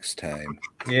issue next time.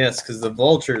 Yes, because the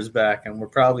Vulture's back, and we're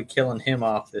probably killing him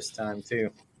off this time,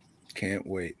 too. Can't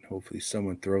wait. Hopefully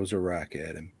someone throws a rock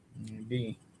at him.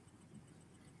 Maybe.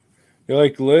 You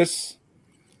like lists?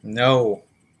 No,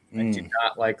 I do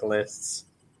not like lists.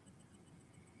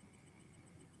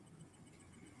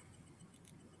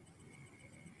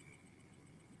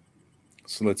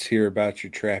 So let's hear about your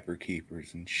trapper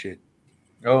keepers and shit.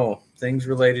 Oh, things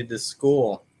related to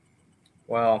school.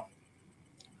 Well,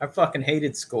 I fucking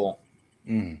hated school.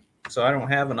 So I don't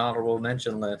have an honorable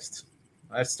mention list.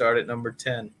 I start at number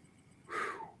 10.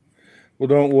 Well,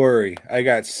 don't worry. I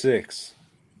got 6.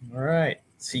 All right.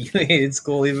 So you hated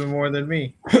school even more than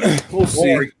me. We'll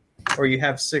see. Or you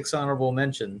have 6 honorable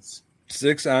mentions.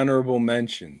 6 honorable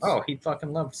mentions. Oh, he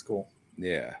fucking loved school.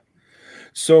 Yeah.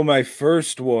 So my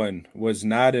first one was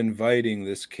not inviting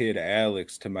this kid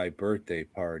Alex to my birthday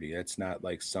party. That's not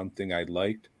like something I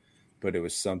liked, but it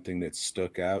was something that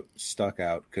stuck out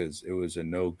because it was a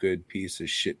no good piece of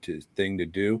shit thing to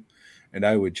do, and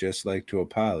I would just like to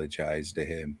apologize to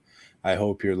him. I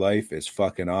hope your life is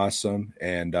fucking awesome,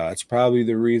 and it's probably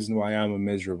the reason why I'm a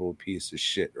miserable piece of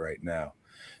shit right now.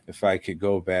 If I could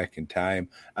go back in time,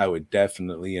 I would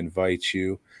definitely invite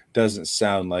you. Doesn't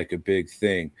sound like a big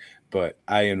thing, but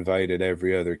I invited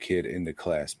every other kid in the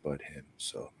class but him,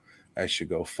 so I should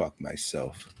go fuck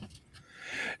myself.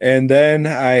 And then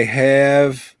I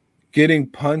have getting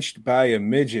punched by a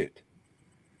midget.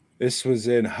 This was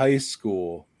in high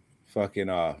school, fucking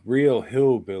real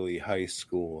hillbilly high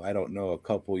school. I don't know, a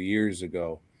couple years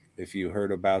ago. If you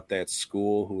heard about that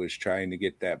school who was trying to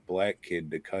get that black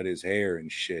kid to cut his hair and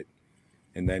shit.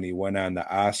 And then he went on the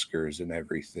Oscars and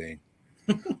everything.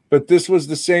 But this was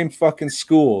the same fucking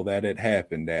school that it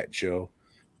happened at, Joe.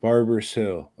 Barbers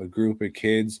Hill. A group of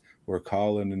kids were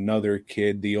calling another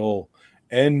kid the old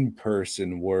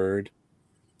N-person word.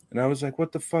 And I was like,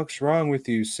 what the fuck's wrong with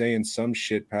you? Saying some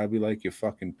shit, probably like you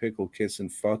fucking pickle kissing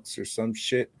fucks or some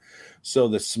shit. So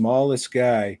the smallest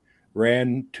guy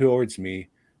ran towards me.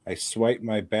 I swipe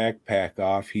my backpack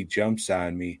off. He jumps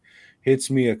on me, hits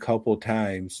me a couple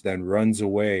times, then runs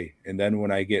away. And then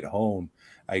when I get home,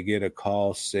 I get a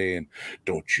call saying,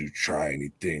 "Don't you try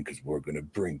anything because we're going to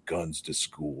bring guns to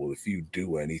school if you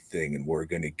do anything and we're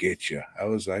going to get you." I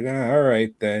was like, all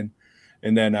right then.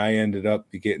 And then I ended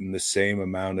up getting the same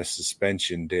amount of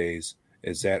suspension days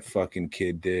as that fucking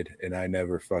kid did. And I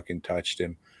never fucking touched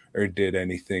him or did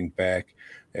anything back.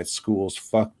 That school's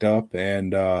fucked up,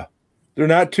 and they're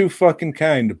not too fucking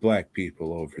kind to black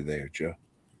people over there, Joe.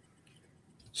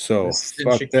 So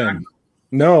fuck them.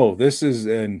 No, this is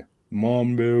in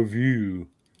Mont Bellevue,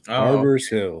 Barbers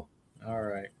Hill. All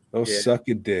right. Suck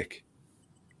a dick.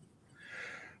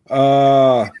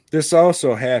 This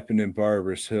also happened in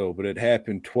Barbers Hill, but it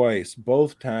happened twice.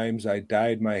 Both times I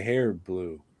dyed my hair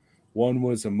blue. One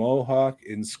was a mohawk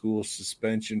in school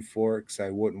suspension for because I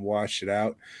wouldn't wash it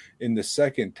out. And the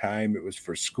second time it was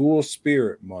for School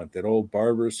Spirit Month at old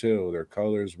Barbers Hill. Their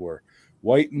colors were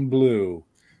white and blue.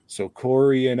 So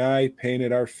Corey and I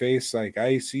painted our face like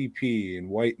ICP in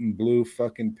white and blue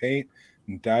fucking paint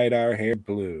and dyed our hair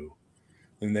blue.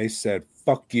 And they said,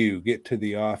 "Fuck you, get to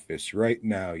the office right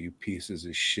now, you pieces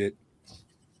of shit."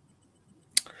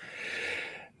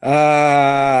 The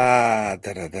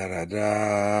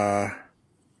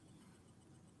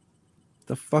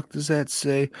fuck does that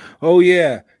say? Oh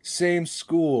yeah, same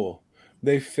school.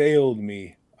 They failed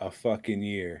me a fucking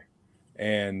year.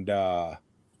 And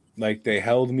like they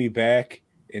held me back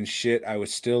and shit. I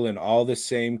was still in all the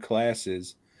same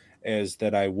classes as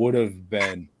that I would have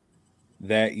been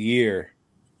that year.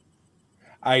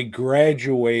 I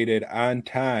graduated on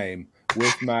time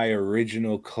with my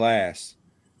original class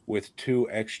with 2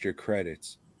 extra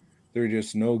credits. They're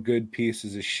just no good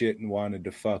pieces of shit and wanted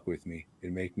to fuck with me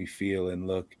and make me feel and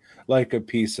look like a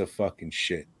piece of fucking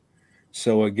shit.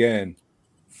 So again,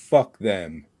 fuck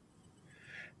them.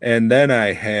 And then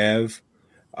I have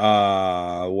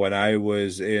when I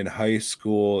was in high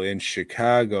school in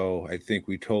Chicago, I think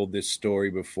we told this story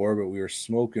before, but we were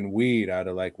smoking weed out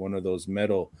of like one of those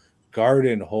metal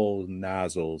garden hole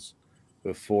nozzles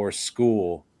before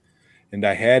school. And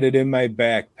I had it in my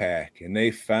backpack, and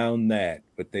they found that,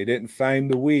 but they didn't find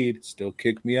the weed. Still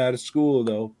kicked me out of school,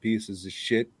 though, pieces of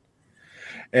shit.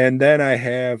 And then I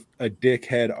have a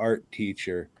dickhead art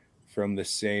teacher from the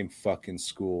same fucking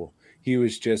school. He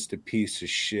was just a piece of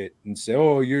shit and said,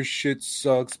 "Oh, your shit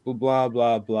sucks, blah, blah,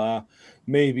 blah, blah."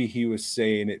 Maybe he was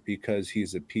saying it because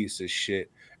he's a piece of shit.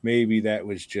 Maybe that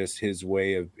was just his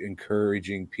way of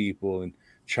encouraging people and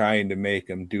trying to make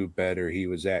them do better. He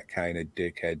was that kind of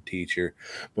dickhead teacher.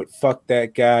 But fuck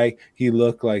that guy. He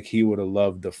looked like he would have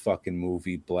loved the fucking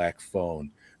movie Black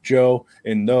Phone. Joe,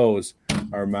 and those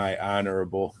are my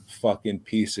honorable fucking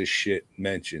piece of shit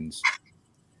mentions.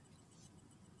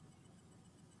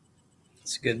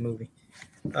 It's a good movie.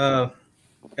 At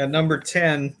number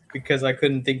 10, because I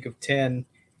couldn't think of 10,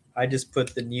 I just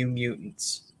put The New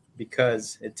Mutants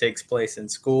because it takes place in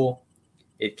school.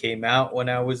 It came out when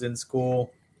I was in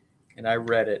school, and I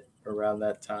read it around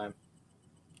that time.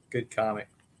 Good comic.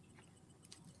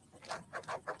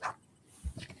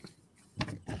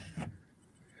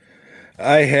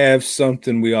 I have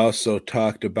something we also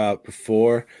talked about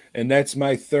before, and that's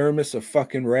my thermos of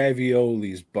fucking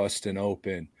raviolis busting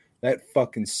open. That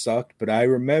fucking sucked, but I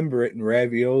remember it, and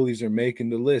raviolis are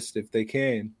making the list if they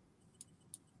can.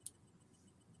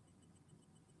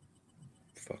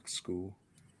 Fuck school.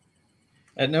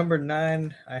 At number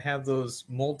 9, I have those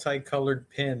multicolored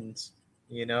pins.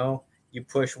 You know, you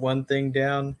push one thing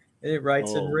down, and it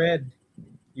writes in red.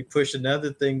 You push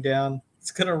another thing down, it's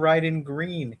going to write in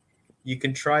green. You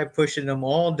can try pushing them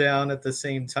all down at the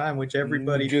same time, which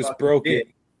everybody just broke did. it.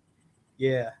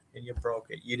 Yeah, and you broke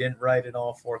it. You didn't write in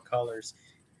all 4 colors.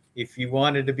 If you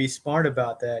wanted to be smart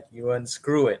about that, you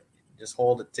unscrew it. Just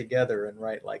hold it together and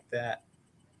write like that.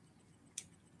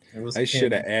 I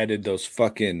should have added those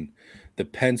fucking the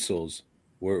pencils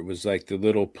where it was like the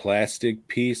little plastic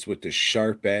piece with the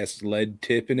sharp ass lead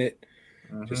tip in it.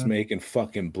 Just making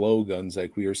fucking blowguns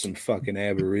like we were some fucking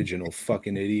aboriginal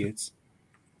fucking idiots.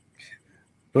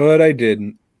 But I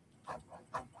didn't.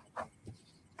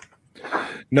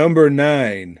 Number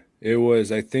 9,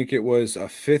 I think it was a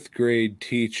 5th grade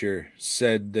teacher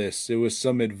said this. It was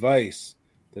some advice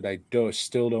that I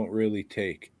still don't really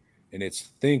take. And it's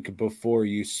think before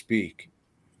you speak.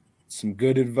 Some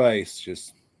good advice,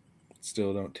 just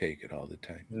still don't take it all the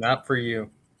time. Not for you.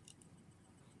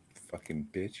 Fucking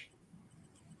bitch.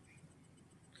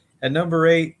 At number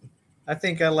 8, I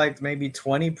think I liked maybe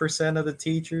 20% of the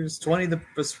teachers.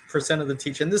 20% of the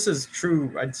teachers, and this is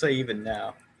true, I'd say even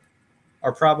now,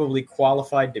 are probably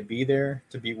qualified to be there,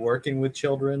 to be working with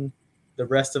children. The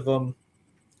rest of them,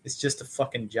 it's just a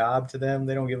fucking job to them.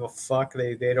 They don't give a fuck.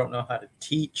 They don't know how to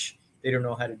teach. They don't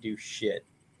know how to do shit.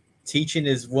 Teaching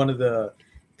is one of the,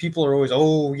 people are always,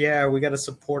 oh yeah, we got to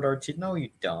support our teachers. No, you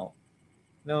don't.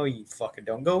 No, you fucking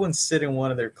don't. Go and sit in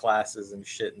one of their classes and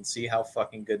shit and see how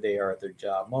fucking good they are at their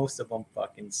job. Most of them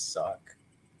fucking suck.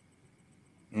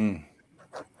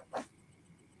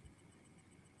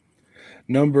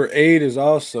 Number 8 is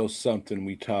also something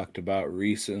we talked about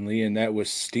recently, and that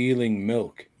was stealing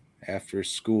milk after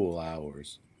school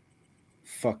hours.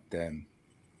 Fuck them.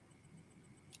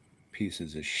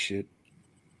 Pieces of shit.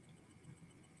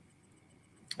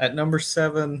 At number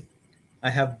 7, I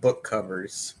have book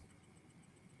covers.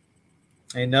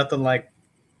 Ain't nothing like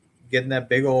getting that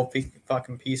big old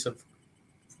fucking piece of,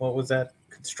 what was that,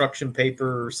 construction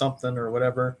paper or something or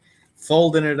whatever,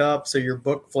 folding it up so your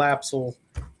book flaps will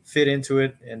fit into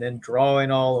it, and then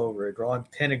drawing all over it, drawing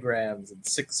pentagrams and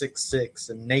 666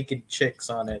 and naked chicks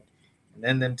on it, and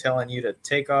then them telling you to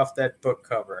take off that book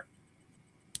cover.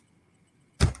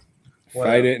 If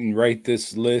I didn't write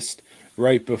this list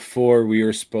right before we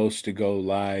were supposed to go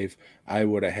live, I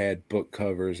would have had book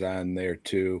covers on there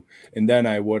too. And then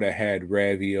I would have had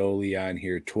ravioli on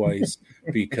here twice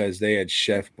because they had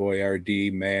Chef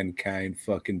Boyardee, Mankind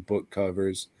fucking book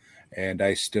covers. And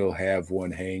I still have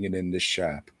one hanging in the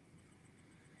shop.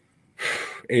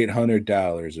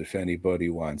 $800 if anybody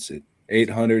wants it.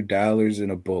 $800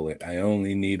 and a bullet. I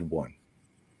only need one.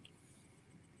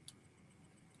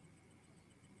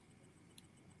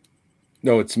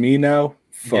 No, it's me now?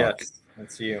 Fuck. Yes,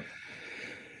 that's you.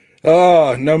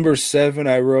 Oh, number 7,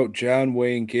 I wrote John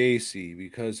Wayne Gacy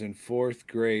because in 4th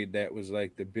grade, that was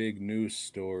like the big news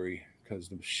story because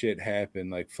the shit happened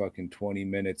like fucking 20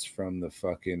 minutes from the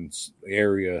fucking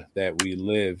area that we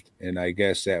lived. And I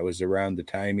guess that was around the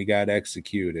time he got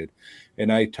executed.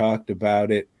 And I talked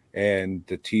about it, and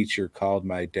the teacher called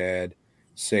my dad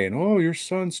saying, "Oh, your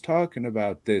son's talking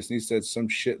about this." And he said some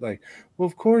shit like, "Well,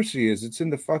 of course he is. It's in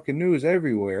the fucking news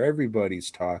everywhere. Everybody's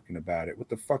talking about it. What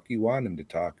the fuck you want him to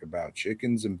talk about?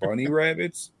 Chickens and bunny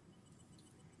rabbits?"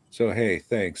 So, hey,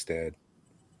 thanks, Dad.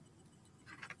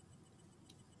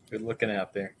 Good looking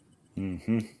out there.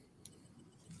 Mm-hmm.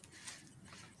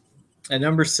 At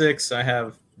number 6, I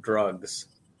have drugs.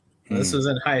 This was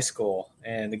in high school,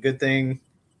 and the good thing,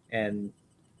 and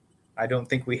I don't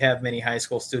think we have many high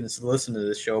school students that listen to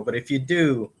this show, but if you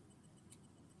do,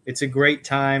 it's a great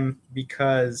time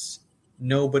because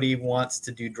nobody wants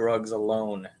to do drugs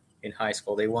alone in high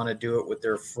school. They want to do it with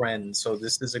their friends. So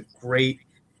this is a great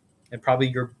and probably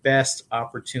your best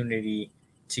opportunity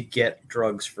to get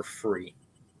drugs for free.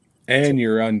 And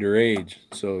you're underage,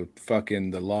 so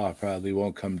fucking the law probably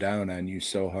won't come down on you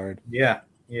so hard. Yeah,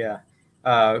 yeah.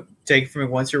 Take from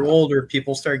it, once you're older,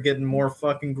 people start getting more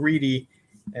fucking greedy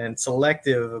and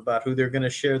selective about who they're going to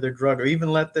share their drug, or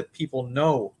even let the people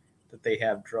know that they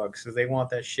have drugs because they want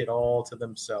that shit all to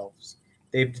themselves.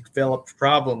 They've developed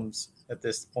problems at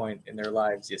this point in their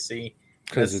lives, you see.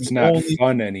 Because it's not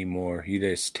fun anymore. You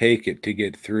just take it to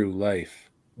get through life.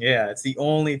 Yeah, it's the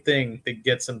only thing that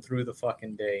gets them through the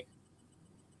fucking day.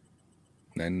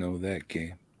 I know that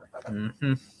game.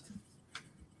 Mm-hmm.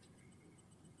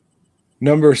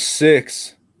 Number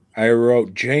 6, I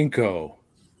wrote Jenko,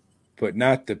 but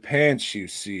not the pants you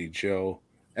see, Joe.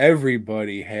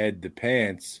 Everybody had the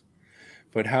pants,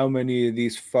 but how many of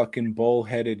these fucking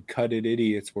bull-headed, cutted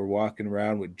idiots were walking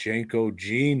around with Jenko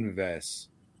jean vests?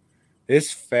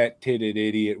 This fat-titted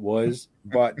idiot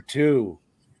bought 2.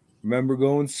 Remember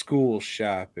going school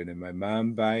shopping and my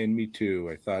mom buying me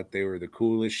 2. I thought they were the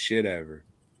coolest shit ever.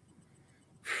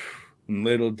 And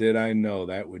little did I know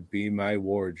that would be my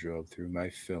wardrobe through my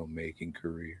filmmaking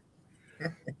career.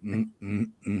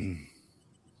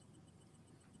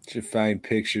 Should find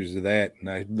pictures of that, and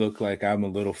I look like I'm a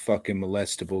little fucking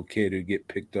molestable kid who get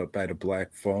picked up by the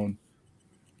black phone.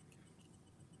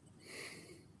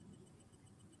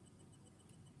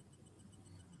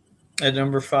 At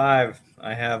number 5,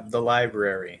 I have the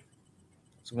library.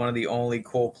 It's one of the only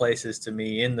cool places to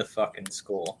me in the fucking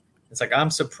school. It's like, I'm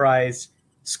surprised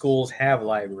schools have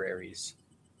libraries.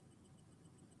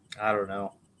 I don't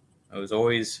know. It was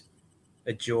always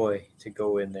a joy to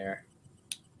go in there,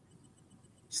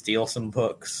 steal some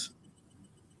books.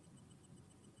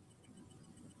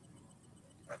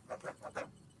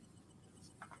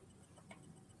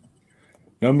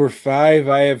 Number 5,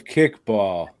 I have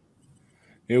kickball.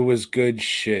 It was good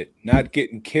shit. Not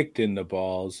getting kicked in the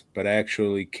balls, but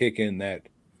actually kicking that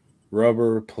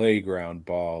rubber playground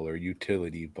ball or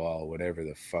utility ball, whatever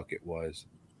the fuck it was.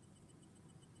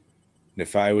 And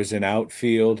if I was in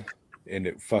outfield and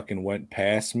it fucking went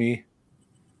past me,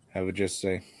 I would just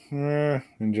say,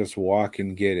 and just walk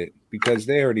and get it because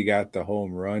they already got the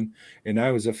home run. And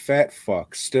I was a fat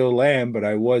fuck. Still am, but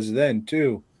I was then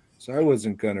too. So I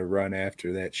wasn't going to run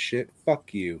after that shit.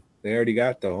 Fuck you. They already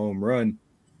got the home run.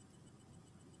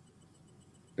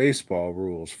 Baseball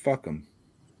rules. Fuck them.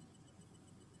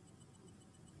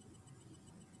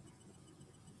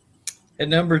 At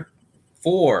number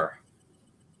 4,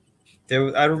 I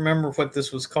don't remember what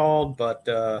this was called, but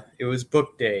it was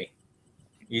book day.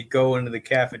 You'd go into the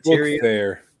cafeteria. Book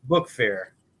fair. Book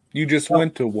fair. You just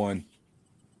went to one.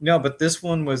 No, but this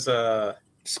one was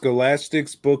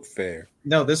Scholastic's book fair.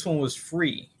 No, this one was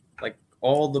free. Like,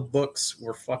 all the books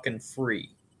were fucking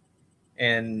free.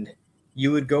 And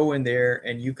you would go in there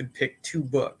and you could pick 2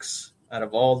 books out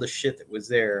of all the shit that was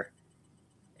there.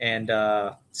 And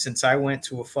since I went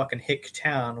to a fucking hick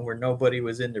town where nobody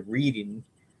was into reading,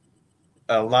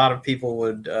 a lot of people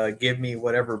would give me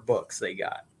whatever books they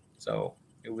got. So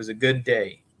it was a good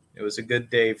day. It was a good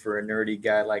day for a nerdy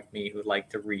guy like me who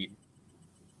liked to read.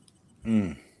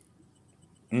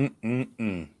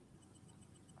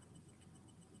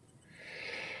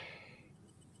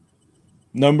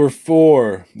 Number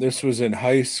 4, this was in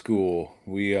high school.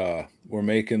 We were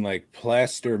making like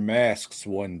plaster masks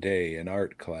one day in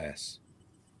art class.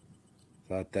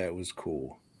 Thought that was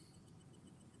cool.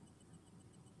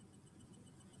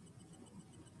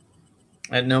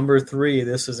 At number 3,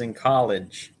 this is in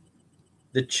college.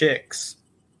 The chicks.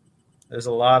 There's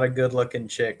a lot of good-looking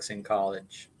chicks in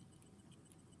college.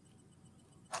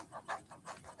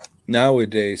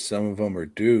 Nowadays, some of them are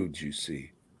dudes, you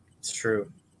see. It's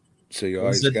true. So you It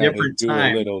was always a got to different do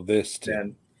time a little this to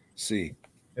then. see.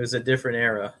 It was a different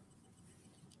era.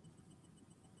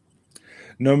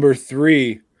 Number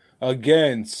 3,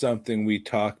 again, something we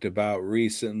talked about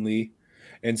recently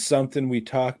and something we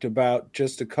talked about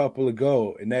just a couple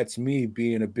ago, and that's me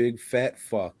being a big fat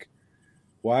fuck.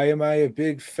 Why am I a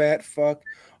big fat fuck?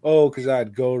 Oh, because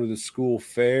I'd go to the school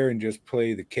fair and just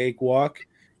play the cakewalk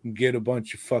and get a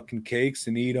bunch of fucking cakes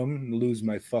and eat them and lose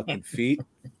my fucking feet.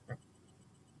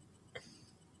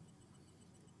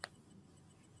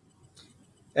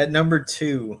 At number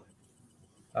 2,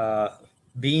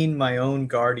 being my own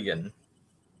guardian.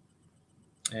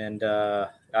 And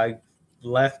I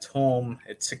left home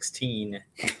at 16,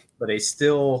 but I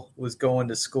still was going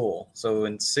to school. So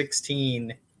in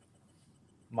 16,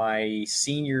 my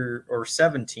senior, or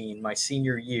 17, my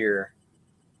senior year,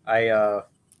 I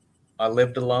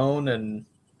lived alone, and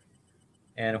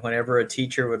whenever a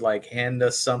teacher would like hand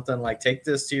us something like, take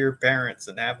this to your parents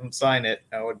and have them sign it,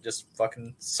 I would just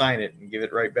fucking sign it and give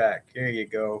it right back. Here you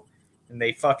go. And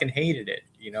they fucking hated it,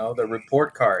 the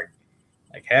report card.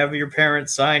 Like, have your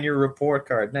parents sign your report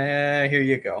card. Nah, here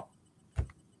you go.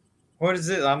 What is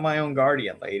it? I'm my own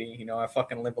guardian, lady. I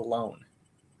fucking live alone.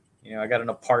 I got an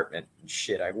apartment and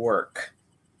shit. I work.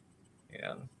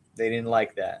 They didn't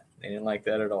like that. They didn't like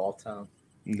that at all, Tom.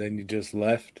 And then you just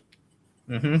left?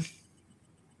 Mm-hmm.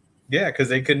 Yeah, because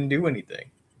they couldn't do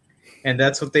anything. And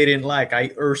that's what they didn't like.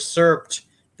 I usurped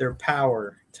their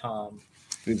power, Tom.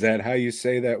 Is that how you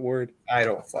say that word? I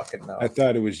don't fucking know. I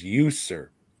thought it was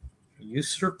usurp.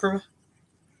 Usurper?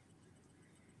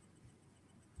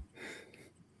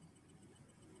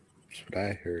 That's what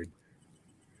I heard.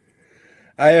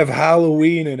 I have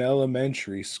Halloween in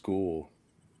elementary school.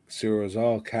 So there was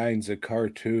all kinds of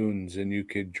cartoons and you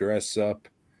could dress up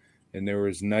and there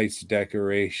was nice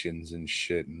decorations and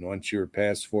shit. And once you were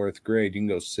past 4th grade, you can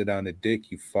go sit on a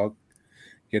dick, you fuck.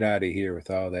 Get out of here with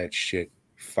all that shit,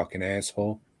 you fucking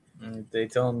asshole. They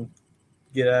tell them,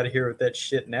 get out of here with that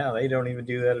shit now. They don't even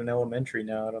do that in elementary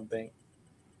now, I don't think.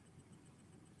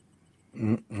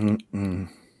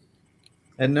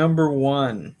 At number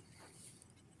 1,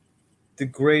 the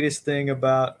greatest thing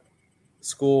about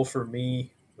school for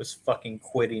me was fucking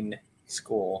quitting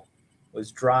school,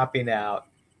 was dropping out.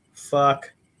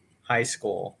 Fuck high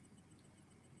school.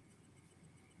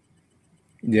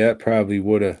 Yeah, it probably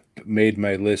would have made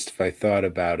my list if I thought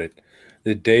about it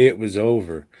the day it was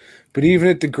over. But even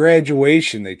at the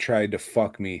graduation, they tried to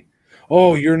fuck me.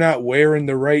 Oh, you're not wearing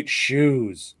the right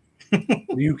shoes.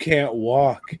 You can't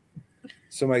walk.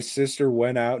 So my sister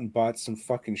went out and bought some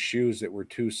fucking shoes that were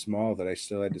too small that I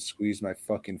still had to squeeze my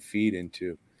fucking feet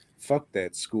into. Fuck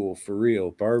that school, for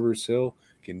real. Barbers Hill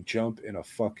can jump in a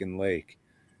fucking lake.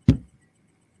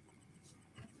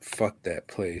 Fuck that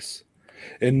place.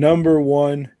 And number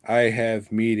 1, I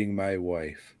have meeting my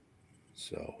wife.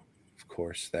 So, of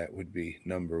course, that would be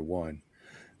number 1.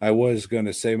 I was going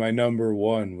to say my number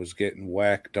 1 was getting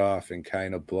whacked off and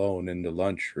kind of blown in the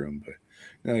lunchroom, but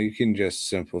no, you can just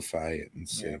simplify it and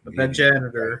say. Yeah, but that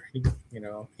janitor,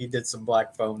 he did some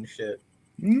black phone shit.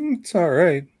 It's all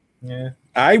right. Yeah.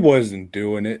 I wasn't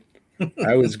doing it.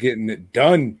 I was getting it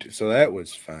done, so that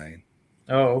was fine.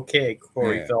 Oh, okay,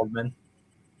 Corey Feldman.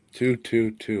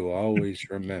 222, always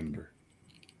remember.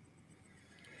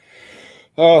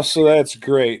 Oh, so that's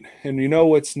great. And you know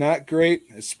what's not great,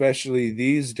 especially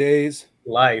these days?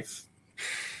 Life.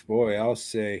 Boy, I'll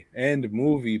say. And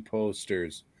movie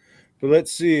posters. But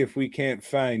let's see if we can't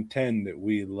find 10 that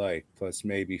we like, plus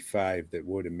maybe 5 that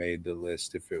would have made the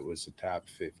list if it was a top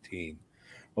 15.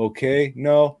 Okay?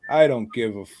 No, I don't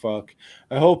give a fuck.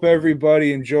 I hope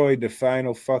everybody enjoyed the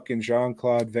final fucking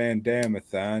Jean-Claude Van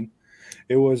Damme-a-thon.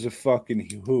 It was a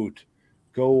fucking hoot.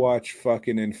 Go watch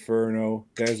fucking Inferno,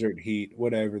 Desert Heat,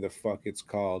 whatever the fuck it's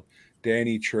called.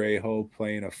 Danny Trejo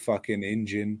playing a fucking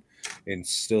Indian and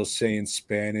still saying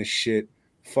Spanish shit.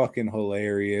 Fucking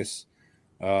hilarious.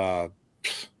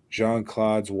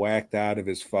 Jean-Claude's whacked out of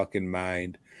his fucking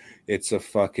mind. It's a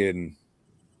fucking...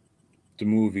 The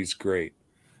movie's great.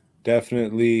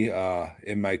 Definitely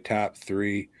in my top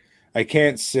 3. I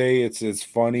can't say it's as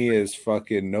funny as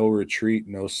fucking No Retreat,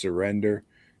 No Surrender,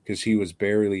 because he was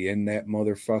barely in that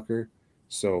motherfucker.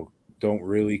 So don't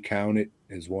really count it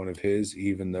as one of his,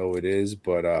 even though it is.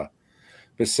 But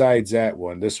besides that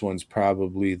one, this one's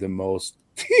probably the most,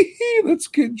 let's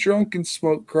get drunk and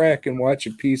smoke crack and watch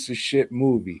a piece of shit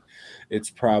movie. It's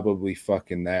probably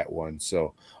fucking that one.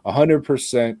 So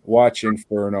 100% watch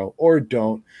Inferno or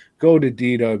don't. go to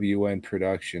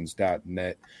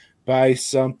DWNproductions.net, buy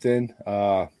something.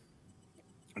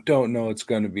 Don't know it's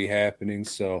going to be happening,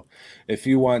 so if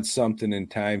you want something in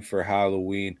time for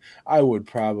Halloween, I would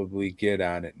probably get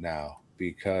on it now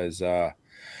because I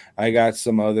got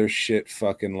some other shit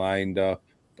fucking lined up.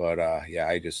 But yeah,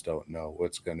 I just don't know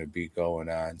what's going to be going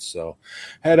on. So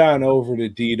head on over to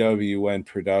DWN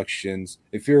Productions.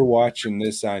 If you're watching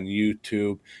this on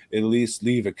YouTube, at least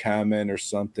leave a comment or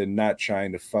something. Not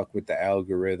trying to fuck with the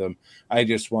algorithm. I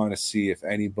just want to see if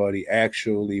anybody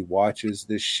actually watches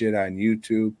this shit on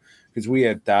YouTube, because we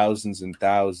had thousands and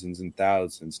thousands and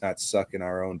thousands not sucking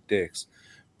our own dicks.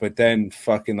 But then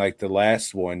fucking like the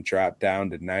last one dropped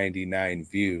down to 99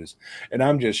 views. And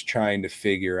I'm just trying to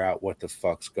figure out what the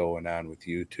fuck's going on with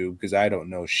YouTube, because I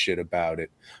don't know shit about it.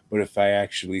 But if I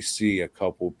actually see a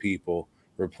couple people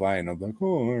replying, I'm like, oh,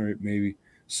 all right, maybe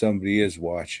somebody is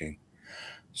watching.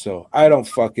 So I don't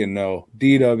fucking know.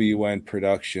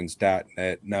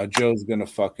 DWNproductions.net. Now Joe's going to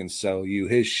fucking sell you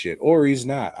his shit. Or he's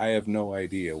not. I have no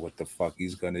idea what the fuck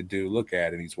he's going to do. Look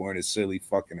at him. He's wearing a silly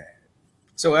fucking hat.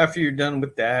 So after you're done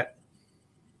with that,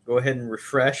 go ahead and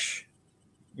refresh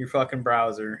your fucking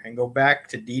browser and go back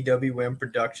to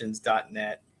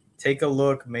dwnproductions.net. Take a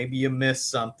look. Maybe you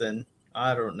missed something.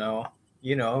 I don't know.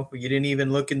 You didn't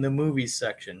even look in the movies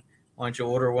section. Why don't you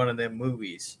order one of them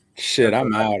movies? Shit,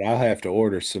 I'm out. I'll have to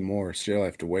order some more. So you'll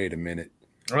have to wait a minute.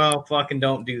 Well, fucking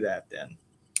don't do that then.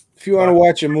 If you want to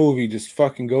watch a movie, just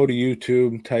fucking go to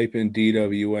YouTube, type in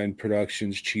DWN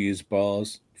Productions Cheese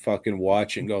Balls, fucking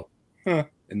watch and go, huh,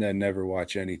 and then never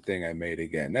watch anything I made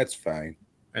again. That's fine.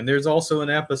 And there's also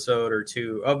an episode or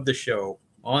two of the show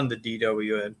on the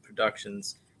DWN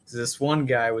Productions. This one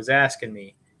guy was asking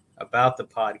me about the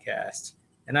podcast,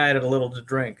 and I had a little to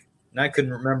drink, and I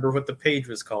couldn't remember what the page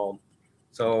was called.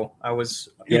 So I was,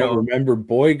 you don't remember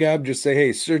Boy Gob? Just say,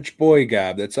 hey, search Boy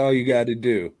Gob. That's all you got to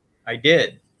do. I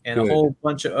did, and Good. A whole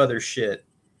bunch of other shit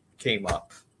came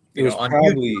up. It was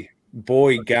probably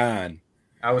Boy Gone.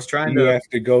 I was trying You have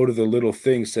to go to the little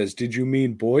thing that says, did you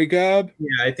mean Boy Gob?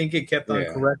 Yeah, I think it kept on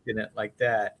correcting it like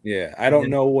that. Yeah, I don't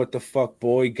know what the fuck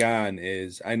Boy Gone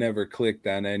is. I never clicked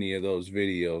on any of those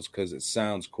videos because it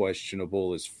sounds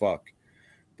questionable as fuck.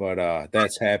 But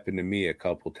that's happened to me a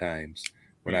couple times.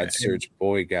 When I'd search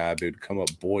Boy Gob, it would come up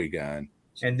Boy Gone.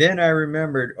 And then I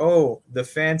remembered, the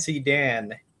Fancy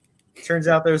Dan. Turns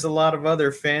out there's a lot of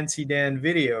other Fancy Dan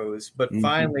videos, but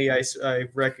finally I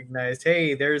recognized,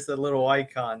 hey, there's the little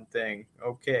icon thing.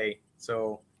 Okay,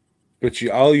 so. But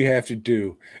all you have to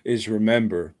do is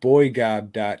remember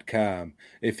boygob.com.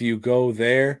 If you go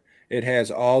there, it has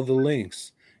all the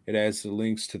links. It has the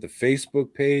links to the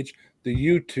Facebook page, the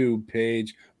YouTube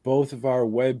page, both of our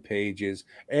web pages,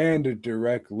 and a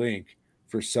direct link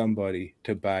for somebody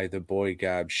to buy the Boy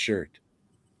Gob shirt.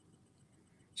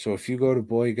 So if you go to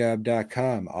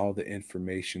boygob.com, all the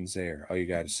information's there. All you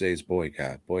got to say is Boy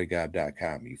Gob,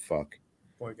 boygob.com, you fuck.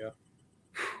 Boy Gob.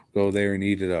 Go there and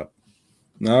eat it up.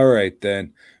 All right,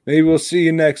 then. Maybe we'll see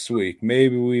you next week.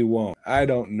 Maybe we won't. I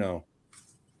don't know.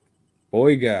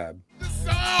 Boy Gob. The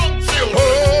sound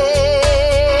children.